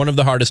hardest, one of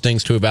the hardest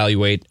things to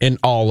evaluate in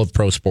all of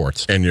pro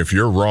sports. And if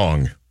you're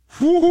wrong,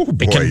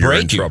 it can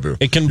break you.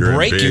 It can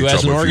break you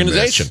as an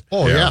organization.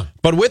 Oh, yeah.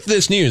 But with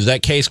this news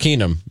that Case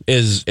Keenum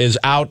is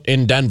out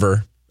in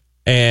Denver,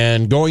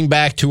 And going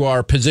back to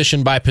our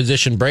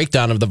position-by-position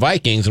breakdown of the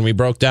Vikings, and we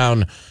broke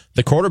down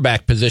the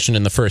quarterback position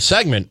in the first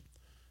segment,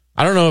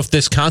 I don't know if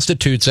this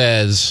constitutes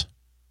as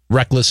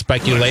reckless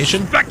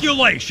speculation.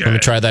 Speculation. Let me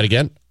try that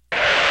again.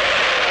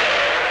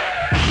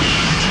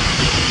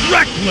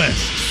 Reckless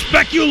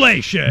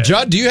speculation.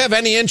 Judd, do you have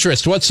any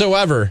interest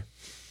whatsoever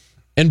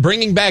in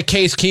bringing back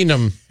Case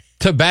Keenum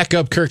to back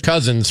up Kirk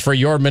Cousins for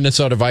your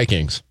Minnesota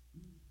Vikings?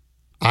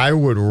 I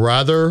would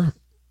rather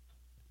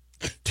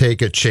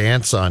take a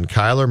chance on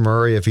Kyler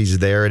Murray if he's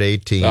there at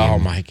 18. Oh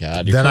my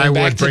God! Then I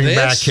would bring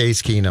back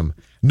Case Keenum.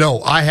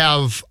 No, I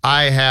have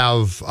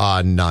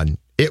none.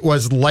 It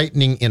was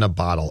lightning in a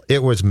bottle.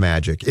 It was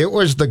magic. It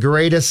was the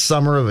greatest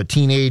summer of a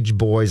teenage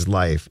boy's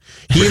life.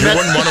 He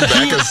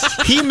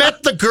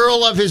met the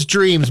girl of his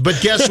dreams, but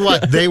guess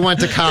what? They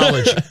went to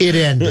college. It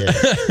ended.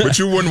 But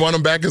you wouldn't want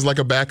him back as like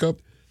a backup?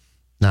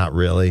 Not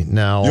really,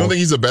 no. You don't think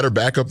he's a better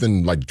backup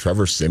than like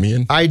Trevor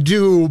Siemian? I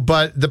do,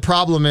 but the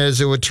problem is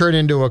it would turn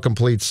into a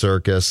complete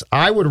circus.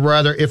 I would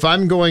rather, if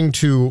I'm going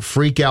to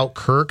freak out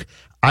Kirk,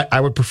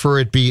 I would prefer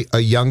it be a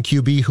young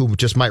QB who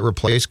just might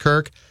replace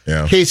Kirk.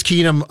 Yeah. Case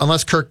Keenum,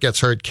 unless Kirk gets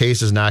hurt,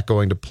 Case is not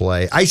going to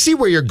play. I see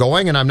where you're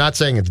going, and I'm not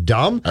saying it's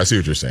dumb. I see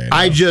what you're saying.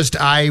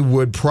 I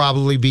would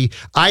probably be,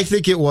 I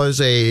think it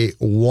was a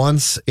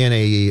once in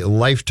a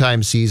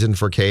lifetime season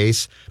for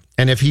Case.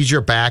 And if he's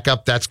your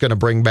backup, that's going to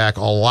bring back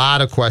a lot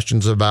of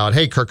questions about,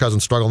 hey, Kirk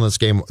Cousins struggled in this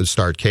game,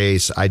 start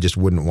Case. I just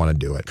wouldn't want to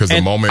do it. Because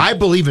the moment I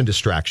believe in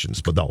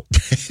distractions, but no,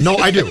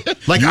 I do.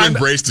 Like you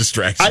embrace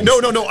distractions.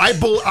 No. I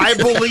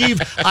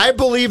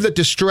believe that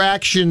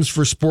distractions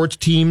for sports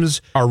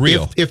teams are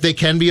real. If they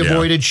can be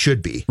avoided,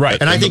 should be right.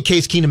 And I think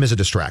Case Keenum is a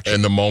distraction.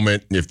 And the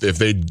moment, if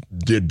they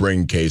did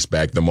bring Case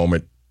back, the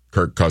moment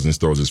Kirk Cousins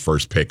throws his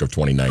first pick of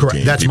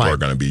 2019, people are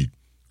going to be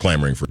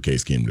clamoring for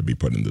Case Keenum to be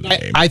put into the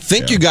game. I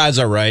think you guys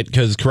are right,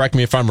 because correct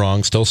me if I'm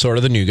wrong, still sort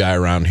of the new guy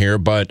around here,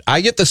 but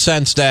I get the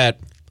sense that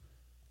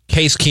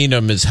Case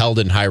Keenum is held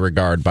in high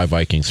regard by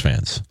Vikings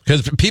fans.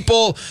 Because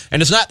people, and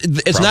it's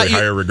probably not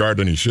higher regard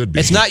than he should be.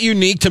 It's not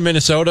unique to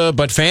Minnesota,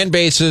 but fan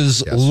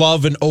bases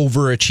love an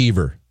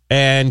overachiever.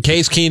 And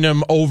Case Keenum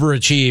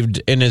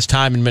overachieved in his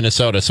time in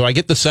Minnesota. So I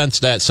get the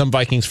sense that some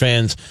Vikings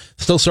fans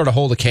still sort of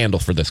hold a candle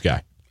for this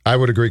guy. I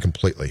would agree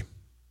completely.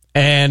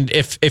 And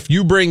if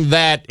you bring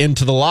that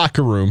into the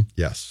locker room,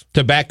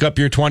 to back up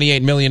your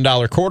 $28 million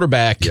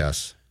quarterback,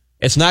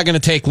 it's not going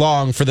to take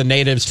long for the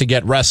natives to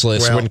get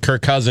restless when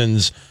Kirk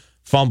Cousins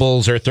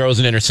fumbles or throws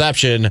an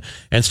interception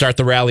and start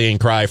the rallying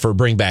cry for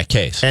bring back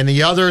Case. And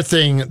the other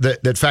thing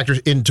that factors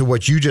into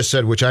what you just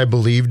said, which I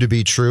believe to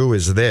be true,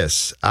 is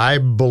this. I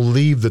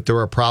believe that there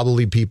are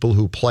probably people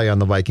who play on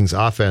the Vikings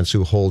offense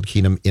who hold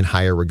Keenum in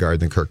higher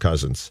regard than Kirk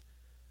Cousins.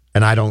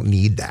 And I don't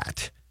need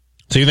that.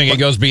 So you think it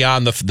goes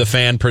beyond the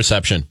fan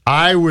perception?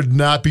 I would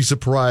not be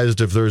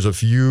surprised if there's a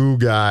few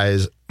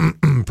guys,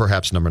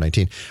 perhaps number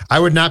 19. I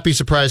would not be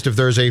surprised if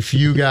there's a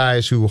few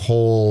guys who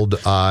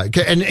hold.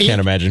 Can't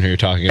imagine who you're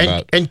talking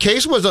about. And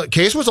Case was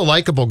a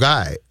likable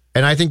guy,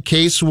 and I think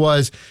Case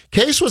was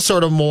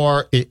sort of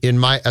more, in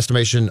my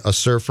estimation, a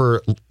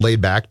surfer,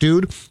 laid back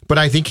dude. But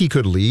I think he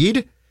could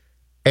lead.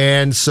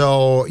 And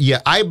so,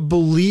 I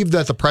believe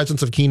that the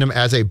presence of Keenum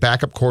as a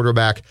backup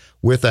quarterback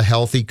with a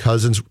healthy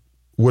Cousins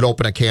would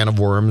open a can of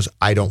worms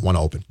I don't want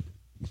to open.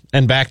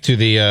 And back to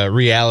the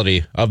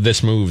reality of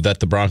this move that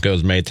the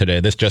Broncos made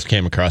today. This just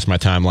came across my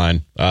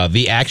timeline.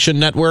 The Action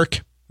Network,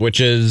 which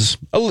is,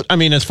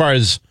 as far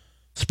as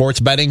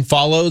sports betting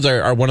follows,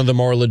 are one of the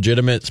more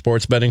legitimate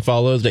sports betting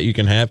follows that you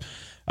can have.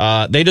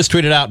 They just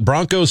tweeted out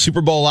Broncos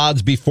Super Bowl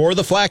odds before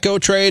the Flacco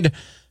trade,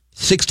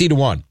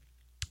 60-1.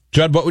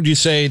 Judd, what would you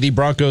say the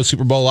Broncos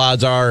Super Bowl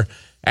odds are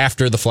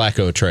after the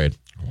Flacco trade?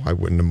 I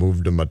wouldn't have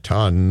moved them a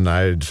ton.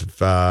 I'd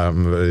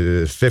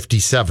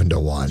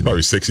 57-1. It's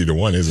probably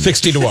 60-1, isn't it?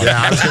 60-1.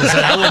 Yeah, I was going to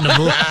say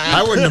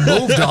I wouldn't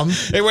have moved them.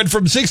 It went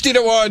from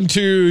 60-1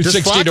 to 60-1. Does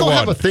Flacco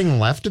have a thing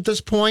left at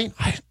this point?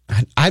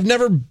 I've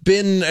never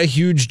been a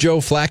huge Joe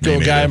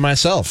Flacco guy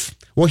myself.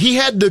 Well, he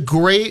had the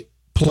great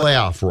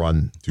playoff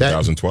run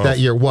 2012 that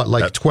year. What,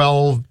 like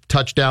 12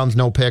 touchdowns,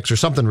 no picks, or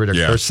something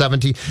ridiculous, or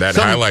 17? That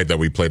highlight that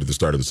we played at the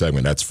start of the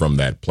segment, that's from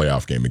that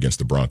playoff game against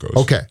the Broncos.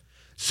 Okay.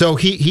 So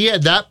he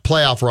had that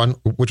playoff run,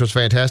 which was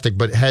fantastic,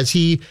 but has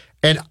he,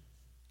 and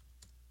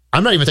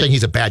I'm not even saying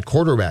he's a bad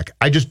quarterback.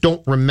 I just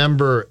don't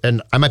remember,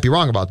 and I might be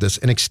wrong about this,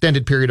 an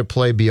extended period of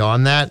play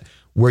beyond that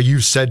where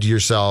you said to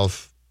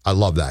yourself, I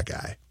love that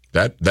guy.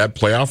 That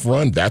playoff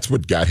run, that's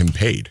what got him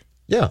paid.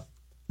 Yeah.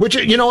 Which,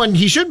 and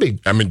he should be.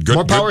 I mean, good,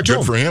 more power to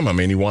him. Good for him. I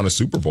mean, he won a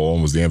Super Bowl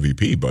and was the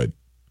MVP, but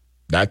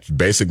that's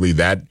basically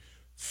that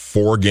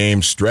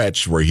 4-game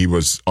stretch where he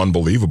was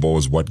unbelievable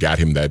is what got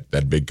him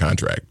that big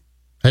contract.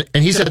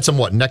 And he's had some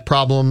neck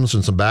problems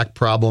and some back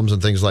problems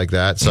and things like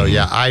that. So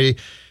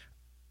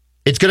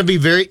it's going to be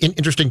very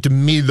interesting to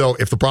me though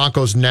if the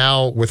Broncos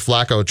now with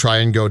Flacco try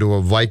and go to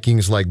a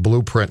Vikings like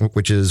blueprint,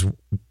 which is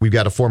we've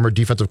got a former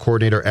defensive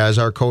coordinator as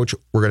our coach.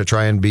 We're going to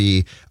try and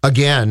be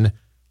again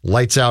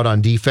lights out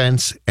on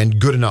defense and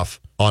good enough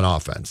on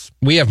offense.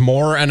 We have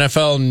more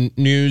NFL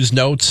news,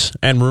 notes,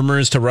 and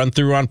rumors to run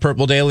through on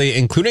Purple Daily,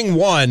 including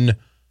one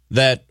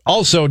that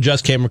also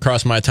just came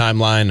across my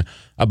timeline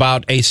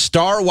about a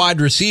star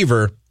wide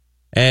receiver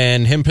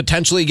and him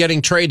potentially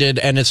getting traded,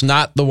 and it's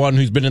not the one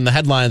who's been in the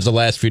headlines the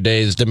last few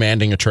days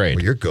demanding a trade.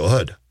 Well, you're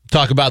good.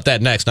 Talk about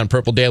that next on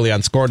Purple Daily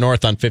on Score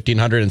North on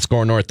 1500 and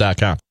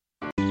scorenorth.com.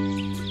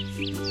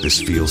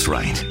 This feels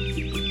right.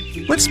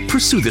 Let's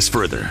pursue this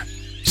further.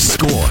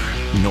 Score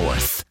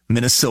North,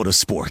 Minnesota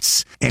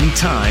sports.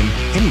 Anytime,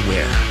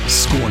 anywhere.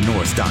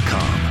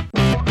 ScoreNorth.com.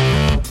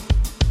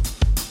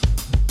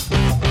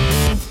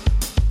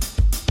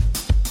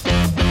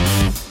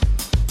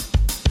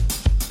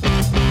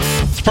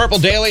 Purple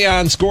Daily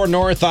on Score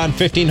North on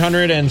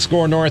 1500 and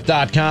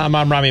scorenorth.com.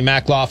 I'm Rami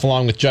Makloff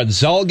along with Judd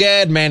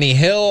Zulgad, Manny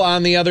Hill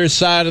on the other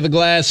side of the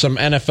glass. Some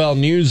NFL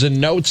news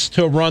and notes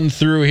to run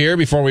through here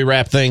before we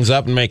wrap things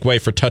up and make way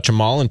for Touch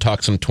 'em All and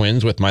talk some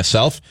Twins with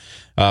myself,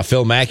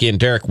 Phil Mackey, and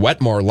Derek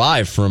Wetmore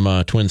live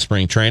from Twin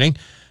Spring Training.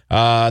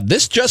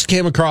 This just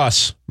came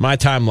across my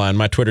timeline,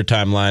 my Twitter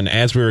timeline,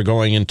 as we were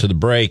going into the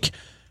break.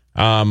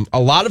 A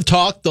lot of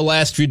talk the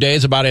last few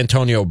days about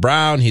Antonio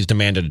Brown. He's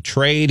demanded a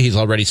trade. He's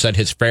already said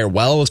his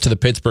farewells to the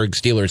Pittsburgh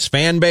Steelers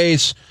fan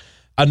base.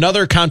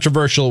 Another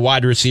controversial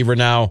wide receiver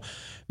now,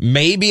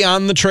 maybe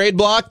on the trade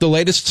block. The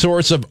latest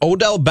source of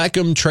Odell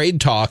Beckham trade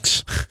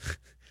talks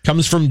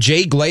comes from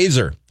Jay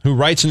Glazer, who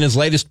writes in his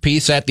latest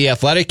piece at The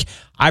Athletic,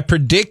 I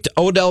predict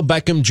Odell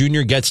Beckham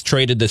Jr. gets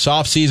traded this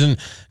offseason.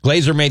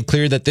 Glazer made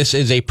clear that this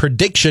is a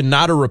prediction,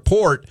 not a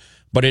report,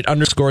 but it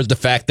underscores the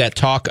fact that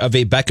talk of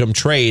a Beckham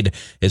trade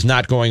is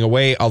not going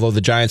away. Although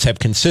the Giants have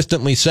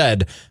consistently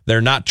said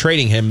they're not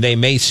trading him, they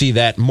may see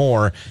that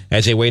more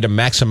as a way to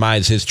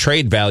maximize his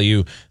trade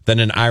value than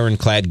an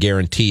ironclad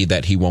guarantee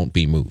that he won't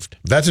be moved.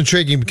 That's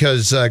intriguing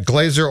because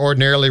Glazer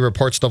ordinarily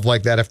reports stuff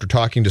like that after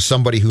talking to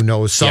somebody who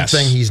knows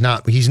something.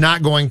 Yes. He's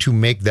not going to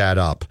make that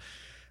up.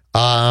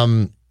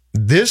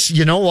 This,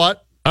 you know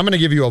what? I'm going to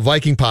give you a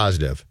Viking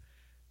positive.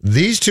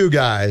 These two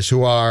guys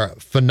who are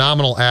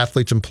phenomenal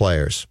athletes and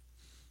players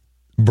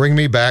bring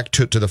me back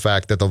to the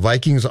fact that the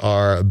Vikings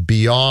are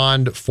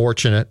beyond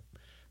fortunate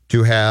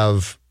to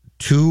have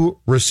two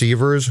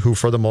receivers who,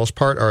 for the most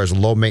part, are as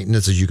low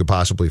maintenance as you could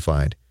possibly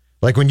find.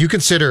 Like when you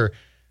consider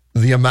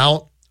the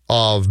amount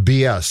of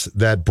BS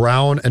that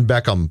Brown and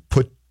Beckham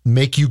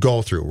make you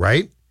go through,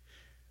 right?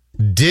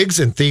 Diggs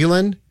and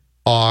Thielen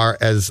are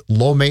as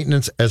low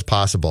maintenance as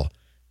possible.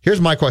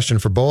 Here's my question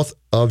for both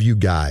of you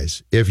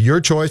guys. If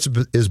your choice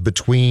is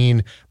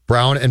between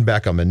Brown and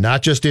Beckham, and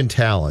not just in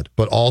talent,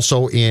 but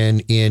also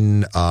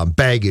in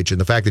baggage,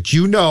 and the fact that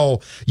you know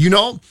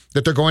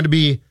that they're going to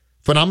be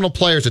phenomenal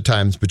players at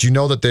times, but you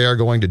know that they are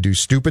going to do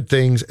stupid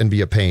things and be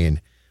a pain,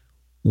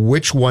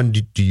 which one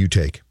do you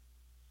take?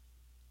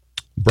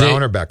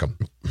 Brown or Beckham?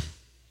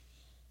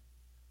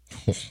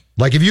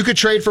 Like if you could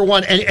trade for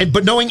one,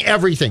 but knowing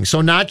everything,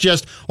 so not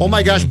just, oh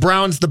my gosh,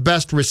 Brown's the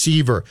best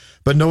receiver,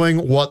 but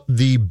knowing what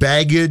the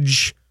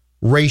baggage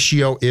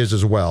ratio is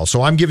as well.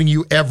 So I'm giving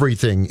you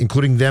everything,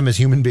 including them as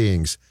human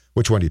beings.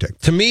 Which one do you take?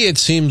 To me, it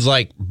seems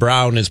like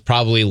Brown is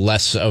probably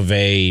less of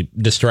a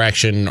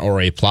distraction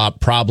or a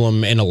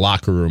problem in a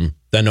locker room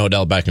than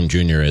Odell Beckham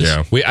Jr. is.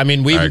 Yeah,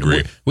 I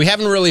agree. We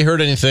haven't really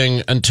heard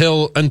anything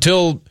until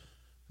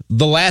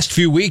the last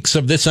few weeks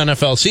of this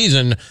NFL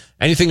season,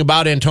 anything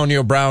about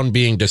Antonio Brown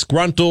being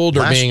disgruntled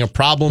or being a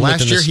problem within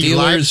the Steelers.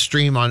 Last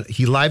year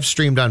he live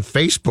streamed on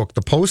Facebook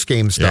the post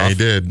game stuff. Yeah, he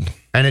did.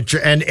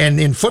 And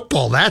in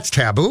football that's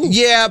taboo.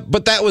 Yeah,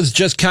 but that was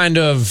just kind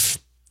of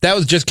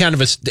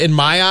in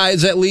my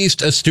eyes at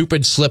least, a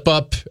stupid slip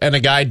up and a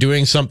guy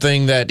doing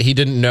something that he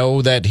didn't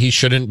know that he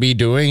shouldn't be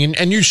doing.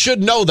 And you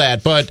should know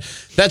that, but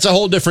that's a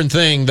whole different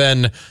thing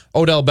than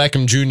Odell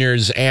Beckham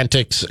Jr.'s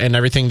antics and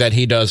everything that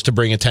he does to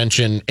bring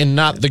attention in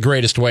not the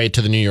greatest way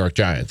to the New York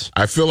Giants.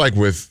 I feel like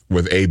with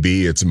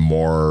AB, it's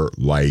more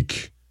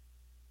like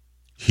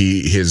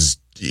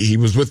he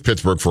was with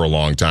Pittsburgh for a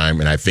long time,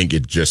 and I think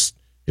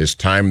his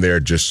time there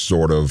just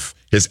sort of,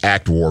 his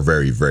act wore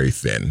very, very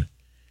thin.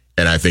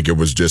 And I think it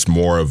was just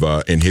more of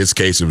in his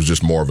case, it was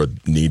just more of a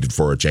need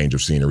for a change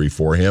of scenery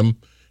for him.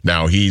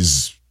 Now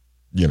he's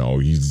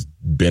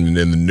been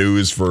in the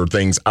news for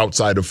things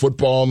outside of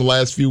football in the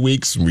last few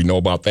weeks. We know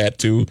about that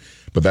too,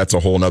 but that's a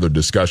whole nother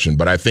discussion.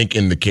 But I think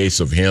in the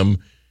case of him,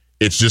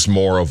 it's just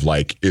more of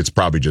like, it's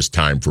probably just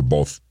time for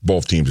both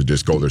teams to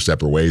just go their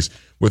separate ways.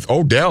 With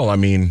Odell, I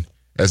mean,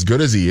 as good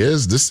as he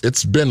is,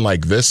 it's been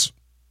like this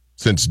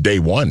since day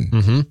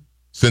one,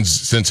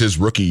 since his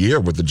rookie year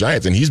with the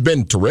Giants. And he's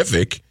been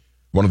terrific.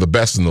 One of the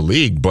best in the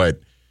league,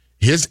 but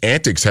his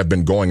antics have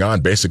been going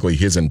on basically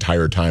his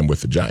entire time with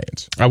the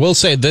Giants. I will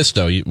say this,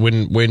 though.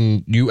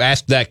 When you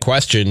ask that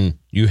question,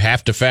 you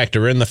have to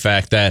factor in the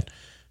fact that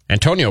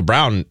Antonio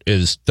Brown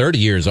is 30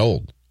 years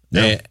old.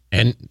 Yeah.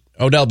 And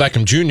Odell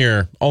Beckham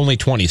Jr. only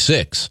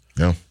 26.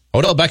 Yeah.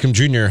 Odell Beckham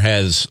Jr.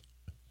 has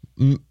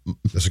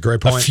that's a great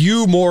point. A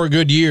few more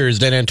good years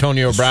than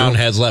Antonio Brown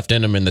has left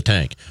in him in the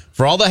tank.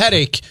 For all the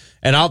headache,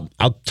 and I'll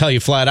tell you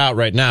flat out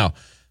right now,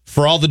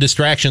 for all the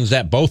distractions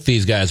that both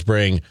these guys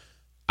bring,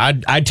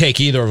 I'd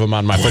take either of them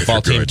on my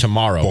football team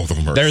tomorrow. Both of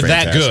them are They're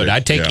fantastic. that good.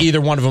 I'd take either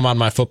one of them on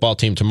my football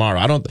team tomorrow.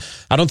 I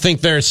don't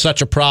think there's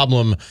such a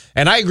problem.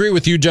 And I agree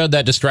with you, Judd,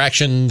 that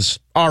distractions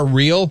are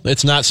real.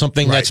 It's not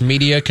something that's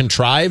media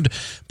contrived.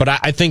 But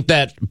I think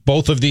that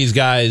both of these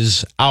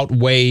guys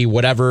outweigh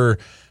whatever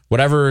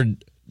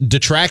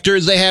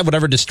detractors they have,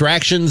 whatever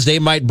distractions they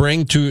might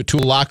bring to a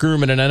locker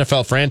room in an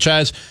NFL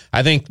franchise.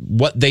 I think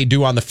what they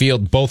do on the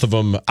field, both of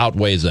them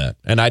outweighs that.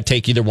 And I'd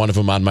take either one of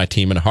them on my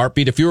team in a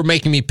heartbeat. If you were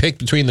making me pick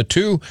between the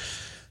two,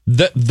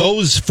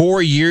 those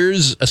 4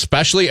 years,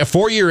 especially a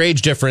 4-year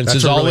age difference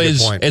is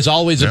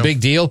always a big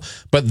deal.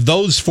 But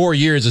those 4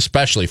 years,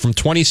 especially from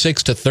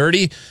 26 to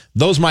 30,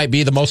 those might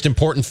be the most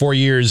important 4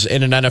 years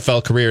in an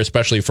NFL career,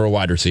 especially for a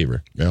wide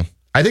receiver. Yeah.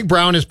 I think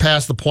Brown is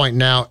past the point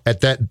now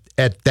at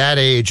that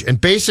age, and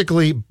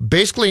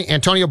basically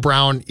Antonio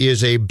Brown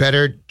is a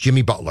better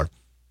Jimmy Butler.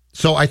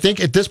 So I think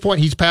at this point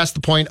he's past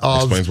the point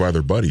of explains why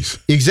they're buddies.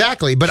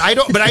 Exactly, but I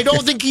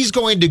don't think he's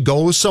going to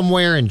go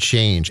somewhere and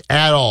change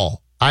at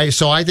all.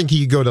 So I think he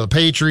could go to the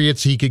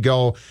Patriots. He could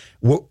go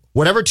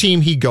whatever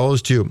team he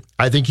goes to.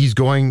 I think he's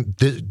going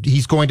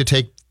to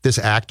take this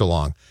act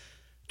along.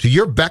 To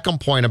your Beckham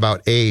point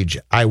about age,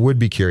 I would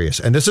be curious,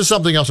 and this is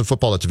something else in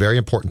football that's very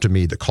important to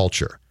me: the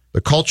culture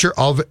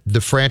of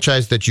the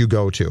franchise that you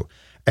go to.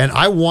 And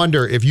I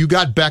wonder if you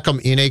got Beckham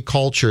in a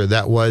culture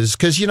that was,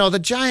 because, the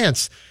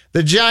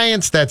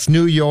Giants, that's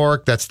New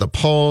York, that's the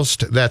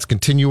Post, that's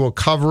continual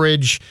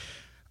coverage.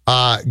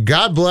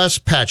 God bless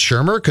Pat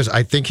Shurmur, because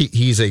I think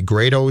he's a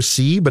great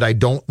OC, but I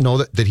don't know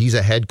that he's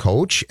a head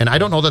coach. And I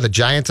don't know that the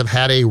Giants have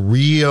had a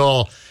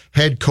real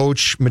head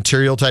coach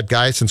material type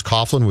guy since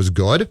Coughlin was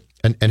good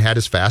and had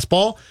his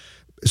fastball.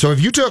 So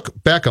if you took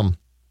Beckham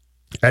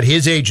at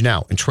his age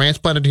now and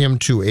transplanted him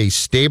to a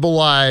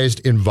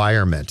stabilized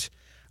environment,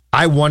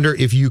 I wonder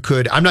if you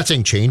could, I'm not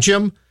saying change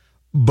him,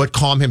 but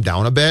calm him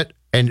down a bit.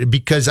 And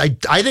because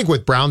I think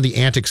with Brown, the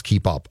antics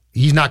keep up.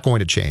 He's not going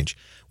to change.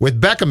 With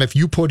Beckham, if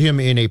you put him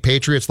in a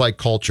Patriots-like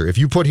culture, if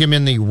you put him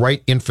in the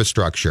right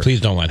infrastructure.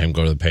 Please don't let him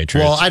go to the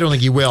Patriots. Well, I don't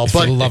think he will.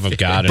 For the love of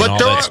God and all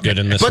that's good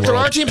in this world. But there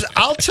are teams,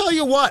 I'll tell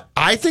you what,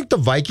 I think the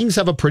Vikings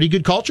have a pretty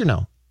good culture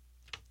now.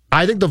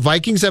 I think the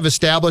Vikings have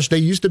established, they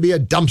used to be a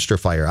dumpster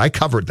fire. I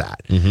covered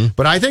that. Mm-hmm.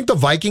 But I think the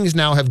Vikings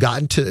now have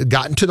gotten to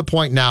the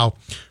point now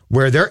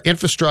where their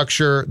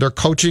infrastructure, their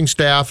coaching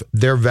staff,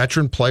 their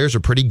veteran players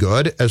are pretty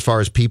good as far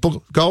as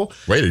people go.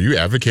 Wait, are you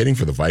advocating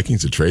for the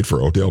Vikings to trade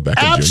for Odell Beckham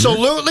Jr.?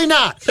 Absolutely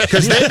not,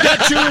 because they've got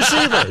two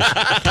receivers.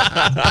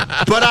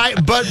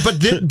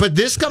 But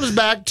this comes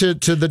back to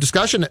the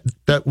discussion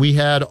that we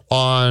had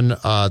on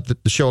the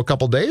show a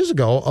couple days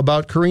ago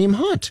about Kareem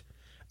Hunt.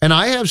 And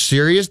I have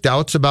serious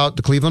doubts about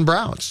the Cleveland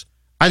Browns.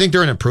 I think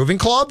they're an improving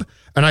club,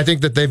 and I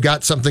think that they've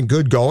got something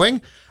good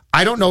going.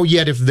 I don't know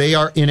yet if they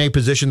are in a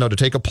position, though, to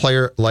take a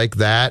player like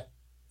that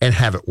and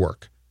have it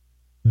work.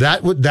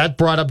 That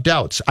brought up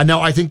doubts. Now,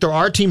 I think there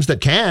are teams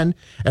that can,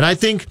 and I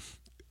think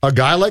a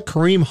guy like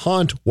Kareem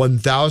Hunt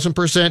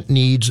 1,000%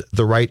 needs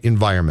the right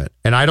environment.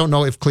 And I don't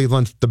know if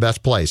Cleveland's the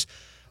best place.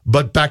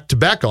 But back to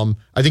Beckham,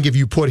 I think if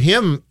you put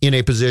him in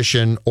a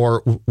position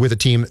or with a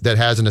team that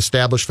has an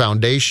established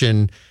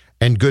foundation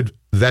and good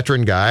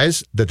veteran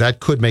guys, that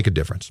could make a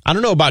difference. I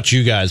don't know about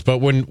you guys, but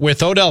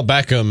with Odell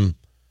Beckham,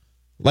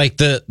 like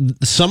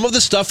some of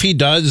the stuff he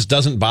does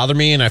doesn't bother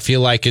me, and I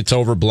feel like it's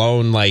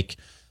overblown. Like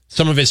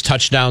some of his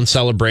touchdown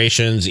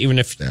celebrations, even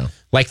if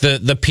like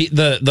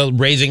the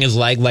raising his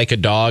leg like a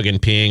dog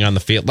and peeing on the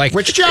field, like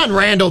which John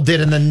Randall did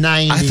in the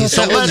 90s.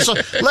 So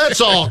let's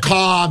all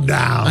calm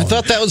down. I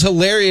thought that was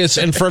hilarious.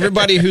 And for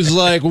everybody who's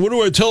like, what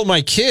do I tell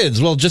my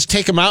kids? Well, just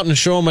take them out and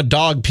show them a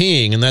dog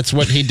peeing, and that's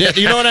what he did.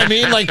 You know what I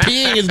mean? Like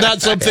peeing is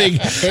not something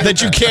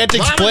that you can't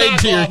explain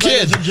to your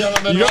kids.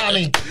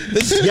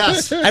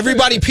 Yes,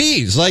 everybody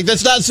pees. Like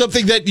that's not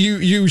something that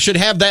you should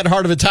have that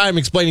hard of a time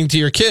explaining to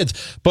your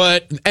kids.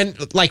 But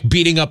and like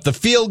beating up the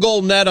field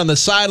goal net on the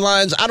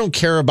sidelines, I don't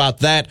care about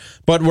that.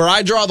 But where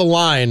I draw the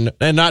line,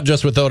 and not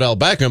just with Odell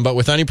Beckham, but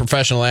with any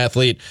professional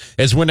athlete,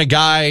 is when a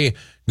guy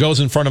goes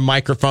in front of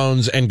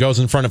microphones and goes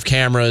in front of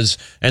cameras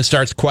and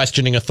starts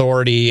questioning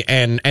authority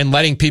and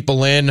letting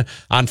people in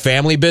on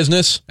family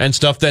business and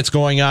stuff that's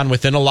going on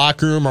within a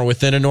locker room or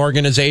within an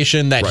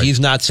organization that he's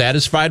not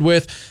satisfied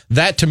with.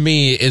 That to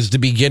me is the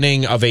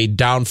beginning of a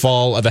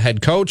downfall of a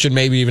head coach and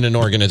maybe even an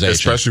organization.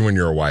 Especially when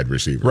you're a wide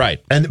receiver.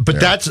 Right. But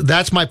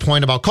that's my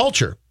point about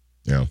culture.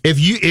 Yeah. If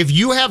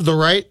you have the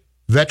right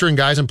veteran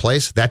guys in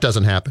place, that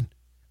doesn't happen.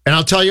 And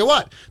I'll tell you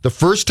what,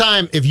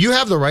 if you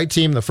have the right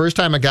team, the first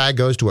time a guy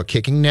goes to a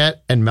kicking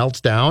net and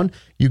melts down,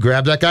 you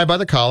grab that guy by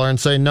the collar and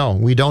say, no,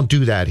 we don't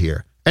do that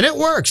here. And it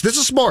works. This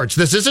is sports.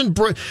 This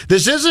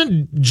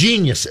isn't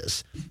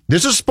geniuses.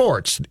 This is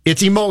sports.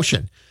 It's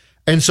emotion.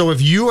 And so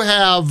if you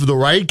have the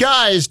right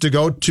guys to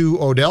go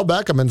to Odell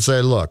Beckham and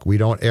say, look, we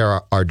don't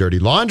air our dirty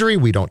laundry.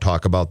 We don't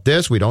talk about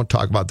this. We don't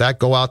talk about that.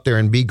 Go out there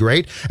and be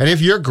great. And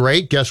if you're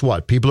great, guess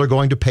what? People are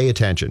going to pay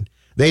attention.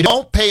 They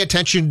don't pay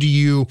attention to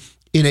you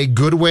in a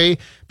good way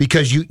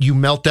because you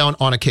melt down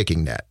on a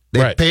kicking net.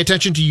 They pay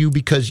attention to you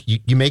because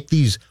you make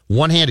these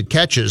one-handed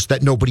catches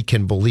that nobody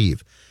can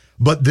believe.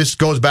 But this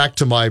goes back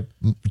to my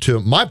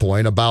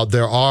point about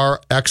there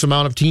are X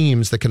amount of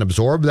teams that can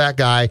absorb that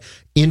guy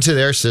into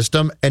their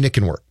system, and it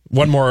can work.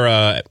 One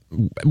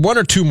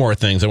or two more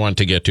things I wanted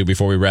to get to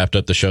before we wrapped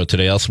up the show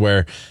today.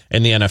 Elsewhere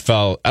in the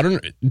NFL,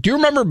 do you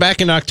remember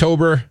back in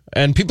October?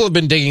 And people have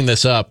been digging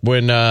this up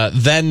when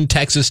then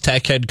Texas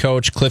Tech head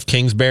coach Cliff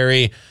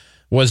Kingsbury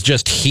was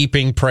just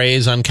heaping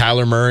praise on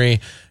Kyler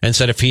Murray and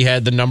said if he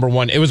had the number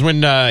one, it was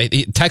when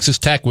Texas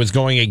Tech was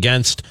going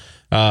against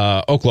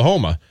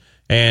Oklahoma.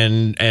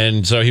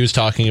 And so he was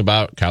talking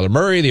about Kyler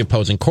Murray, the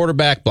opposing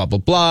quarterback, blah, blah,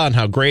 blah, and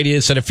how great he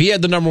is. Said if he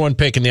had the number one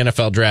pick in the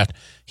NFL draft,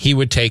 he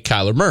would take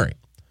Kyler Murray.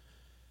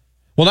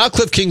 Well, now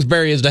Cliff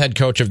Kingsbury is the head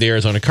coach of the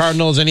Arizona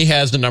Cardinals, and he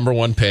has the number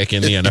one pick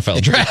in the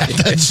NFL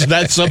draft.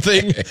 That's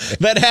something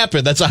that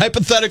happened. That's a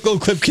hypothetical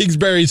Cliff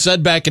Kingsbury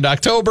said back in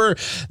October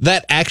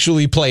that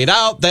actually played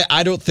out, that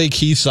I don't think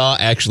he saw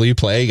actually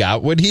playing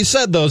out when he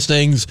said those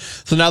things.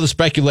 So now the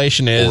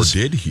speculation is... Or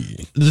did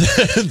he?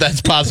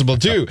 That's possible,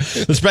 too.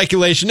 The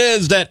speculation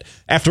is that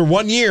after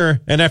 1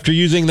 year, and after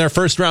using their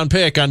first-round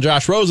pick on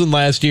Josh Rosen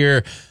last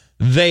year,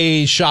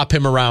 they shop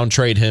him around,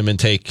 trade him, and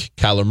take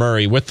Kyler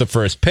Murray with the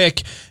first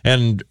pick.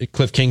 And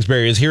Cliff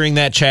Kingsbury is hearing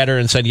that chatter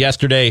and said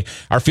yesterday,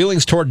 our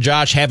feelings toward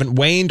Josh haven't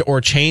waned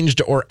or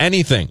changed or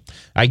anything.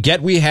 I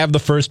get we have the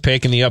first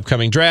pick in the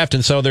upcoming draft,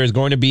 and so there's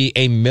going to be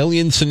a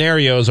million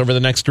scenarios over the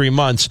next 3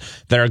 months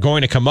that are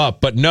going to come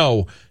up. But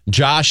no,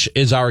 Josh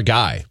is our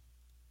guy.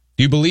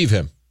 Do you believe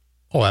him?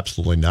 Oh,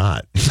 absolutely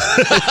not.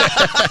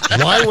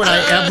 Why would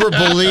I ever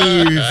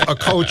believe a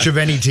coach of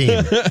any team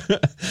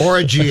or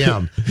a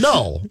GM?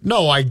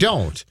 No, I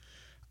don't.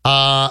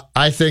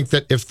 I think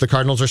that if the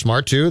Cardinals are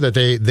smart too, that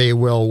they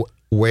will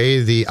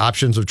weigh the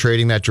options of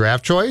trading that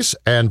draft choice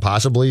and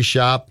possibly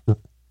shop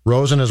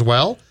Rosen as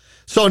well.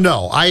 So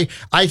no, I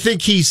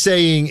think he's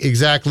saying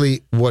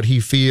exactly what he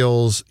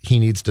feels he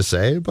needs to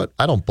say, but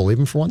I don't believe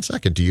him for 1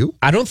 second. Do you?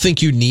 I don't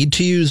think you need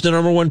to use the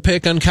number one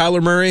pick on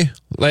Kyler Murray.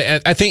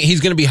 I think he's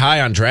going to be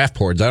high on draft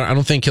boards. I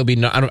don't think he'll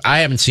be. I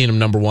haven't seen him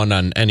number one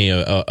on any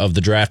of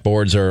the draft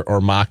boards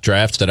or mock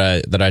drafts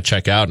that I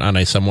check out on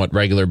a somewhat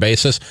regular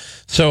basis.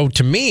 So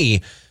to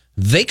me,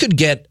 they could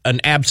get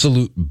an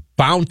absolute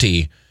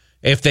bounty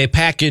if they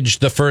package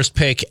the first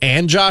pick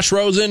and Josh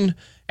Rosen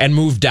and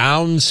move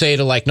down, say,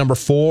 to like number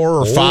 4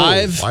 or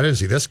 5. I didn't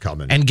see this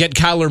coming. And get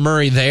Kyler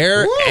Murray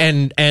there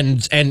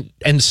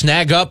and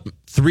snag up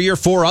 3 or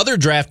 4 other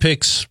draft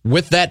picks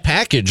with that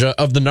package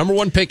of the number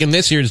one pick in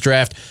this year's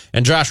draft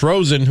and Josh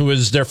Rosen, who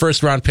was their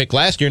first round pick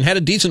last year and had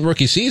a decent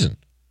rookie season.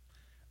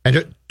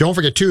 And don't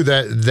forget, too,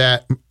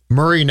 that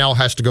Murray now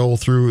has to go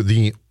through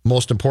the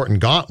most important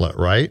gauntlet,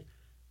 right?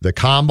 The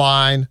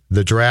combine,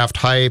 the draft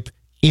hype,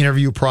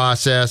 interview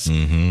process.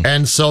 Mm-hmm.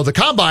 And so the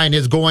combine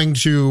is going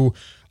to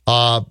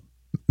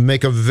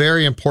make a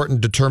very important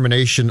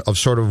determination of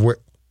sort of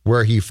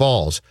where he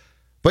falls.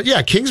 But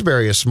yeah,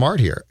 Kingsbury is smart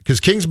here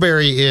because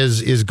Kingsbury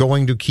is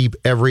going to keep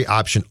every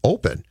option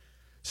open.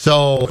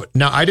 So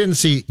now I didn't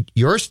see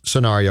your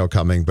scenario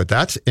coming, but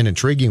that's an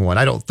intriguing one.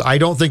 I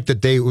don't think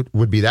that they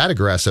would be that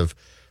aggressive,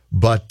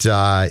 but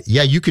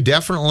yeah, you could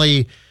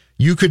definitely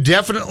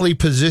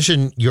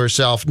position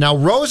yourself. Now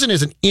Rosen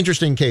is an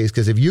interesting case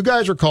because if you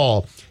guys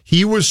recall,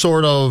 he was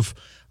sort of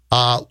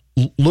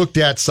looked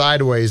at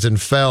sideways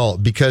and fell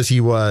because he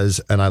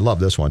was, and I love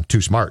this one,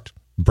 too smart.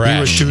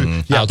 Brash. He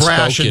was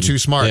brash and too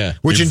smart. Yeah.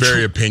 Which is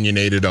very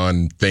opinionated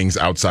on things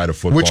outside of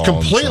football. Which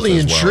completely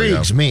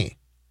intrigues me.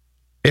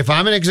 If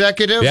I'm an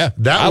executive,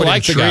 that would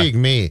intrigue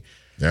me.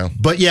 Yeah.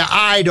 But yeah,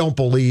 I don't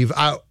believe,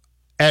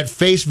 at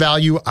face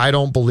value, I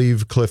don't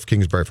believe Cliff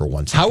Kingsbury for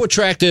 1 second. How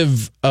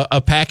attractive a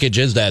package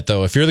is that,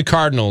 though? If you're the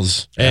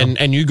Cardinals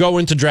and you go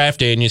into draft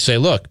day and you say,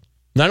 look,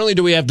 not only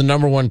do we have the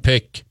number one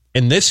pick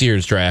in this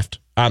year's draft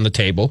on the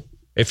table,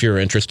 if you're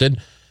interested,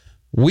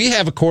 we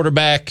have a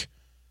quarterback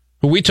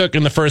who we took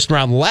in the first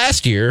round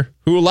last year,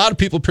 who a lot of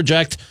people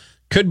project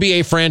could be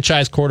a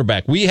franchise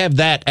quarterback. We have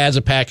that as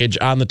a package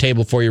on the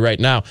table for you right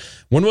now.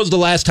 When was the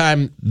last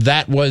time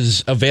that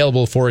was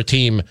available for a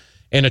team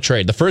in a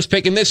trade? The first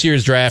pick in this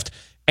year's draft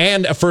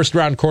and a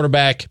first-round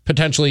quarterback,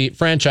 potentially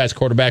franchise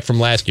quarterback from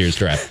last year's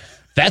draft.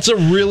 That's a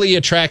really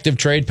attractive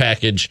trade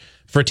package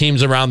for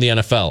teams around the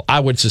NFL, I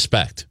would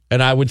suspect.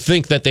 And I would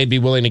think that they'd be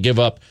willing to give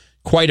up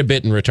quite a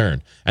bit in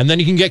return. And then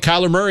you can get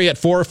Kyler Murray at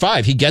 4 or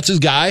 5. He gets his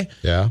guy,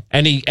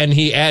 and he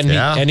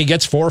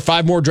gets 4 or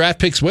 5 more draft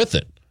picks with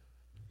it.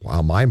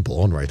 Wow, mind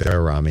blown right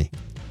there, Rami.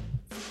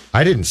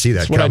 I didn't see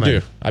that coming. That's what I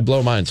do. I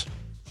blow minds.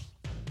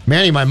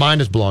 Manny, my mind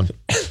is blown.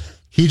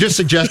 He just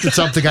suggested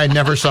something I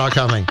never saw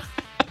coming.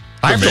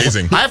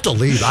 Amazing. I have to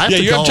leave.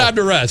 You have time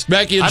to rest.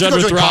 Becky and Judd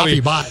with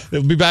Rami.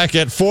 We'll be back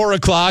at 4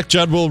 o'clock.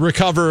 Judd will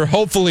recover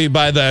hopefully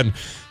by then.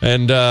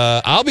 And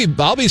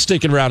I'll be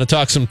sticking around to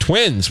talk some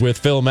Twins with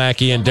Phil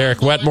Mackey and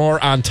Derek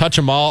Wetmore on Touch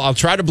 'Em All. I'll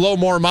try to blow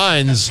more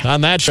minds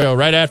on that show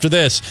right after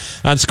this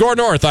on Score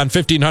North on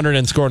 1500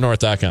 and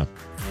scorenorth.com.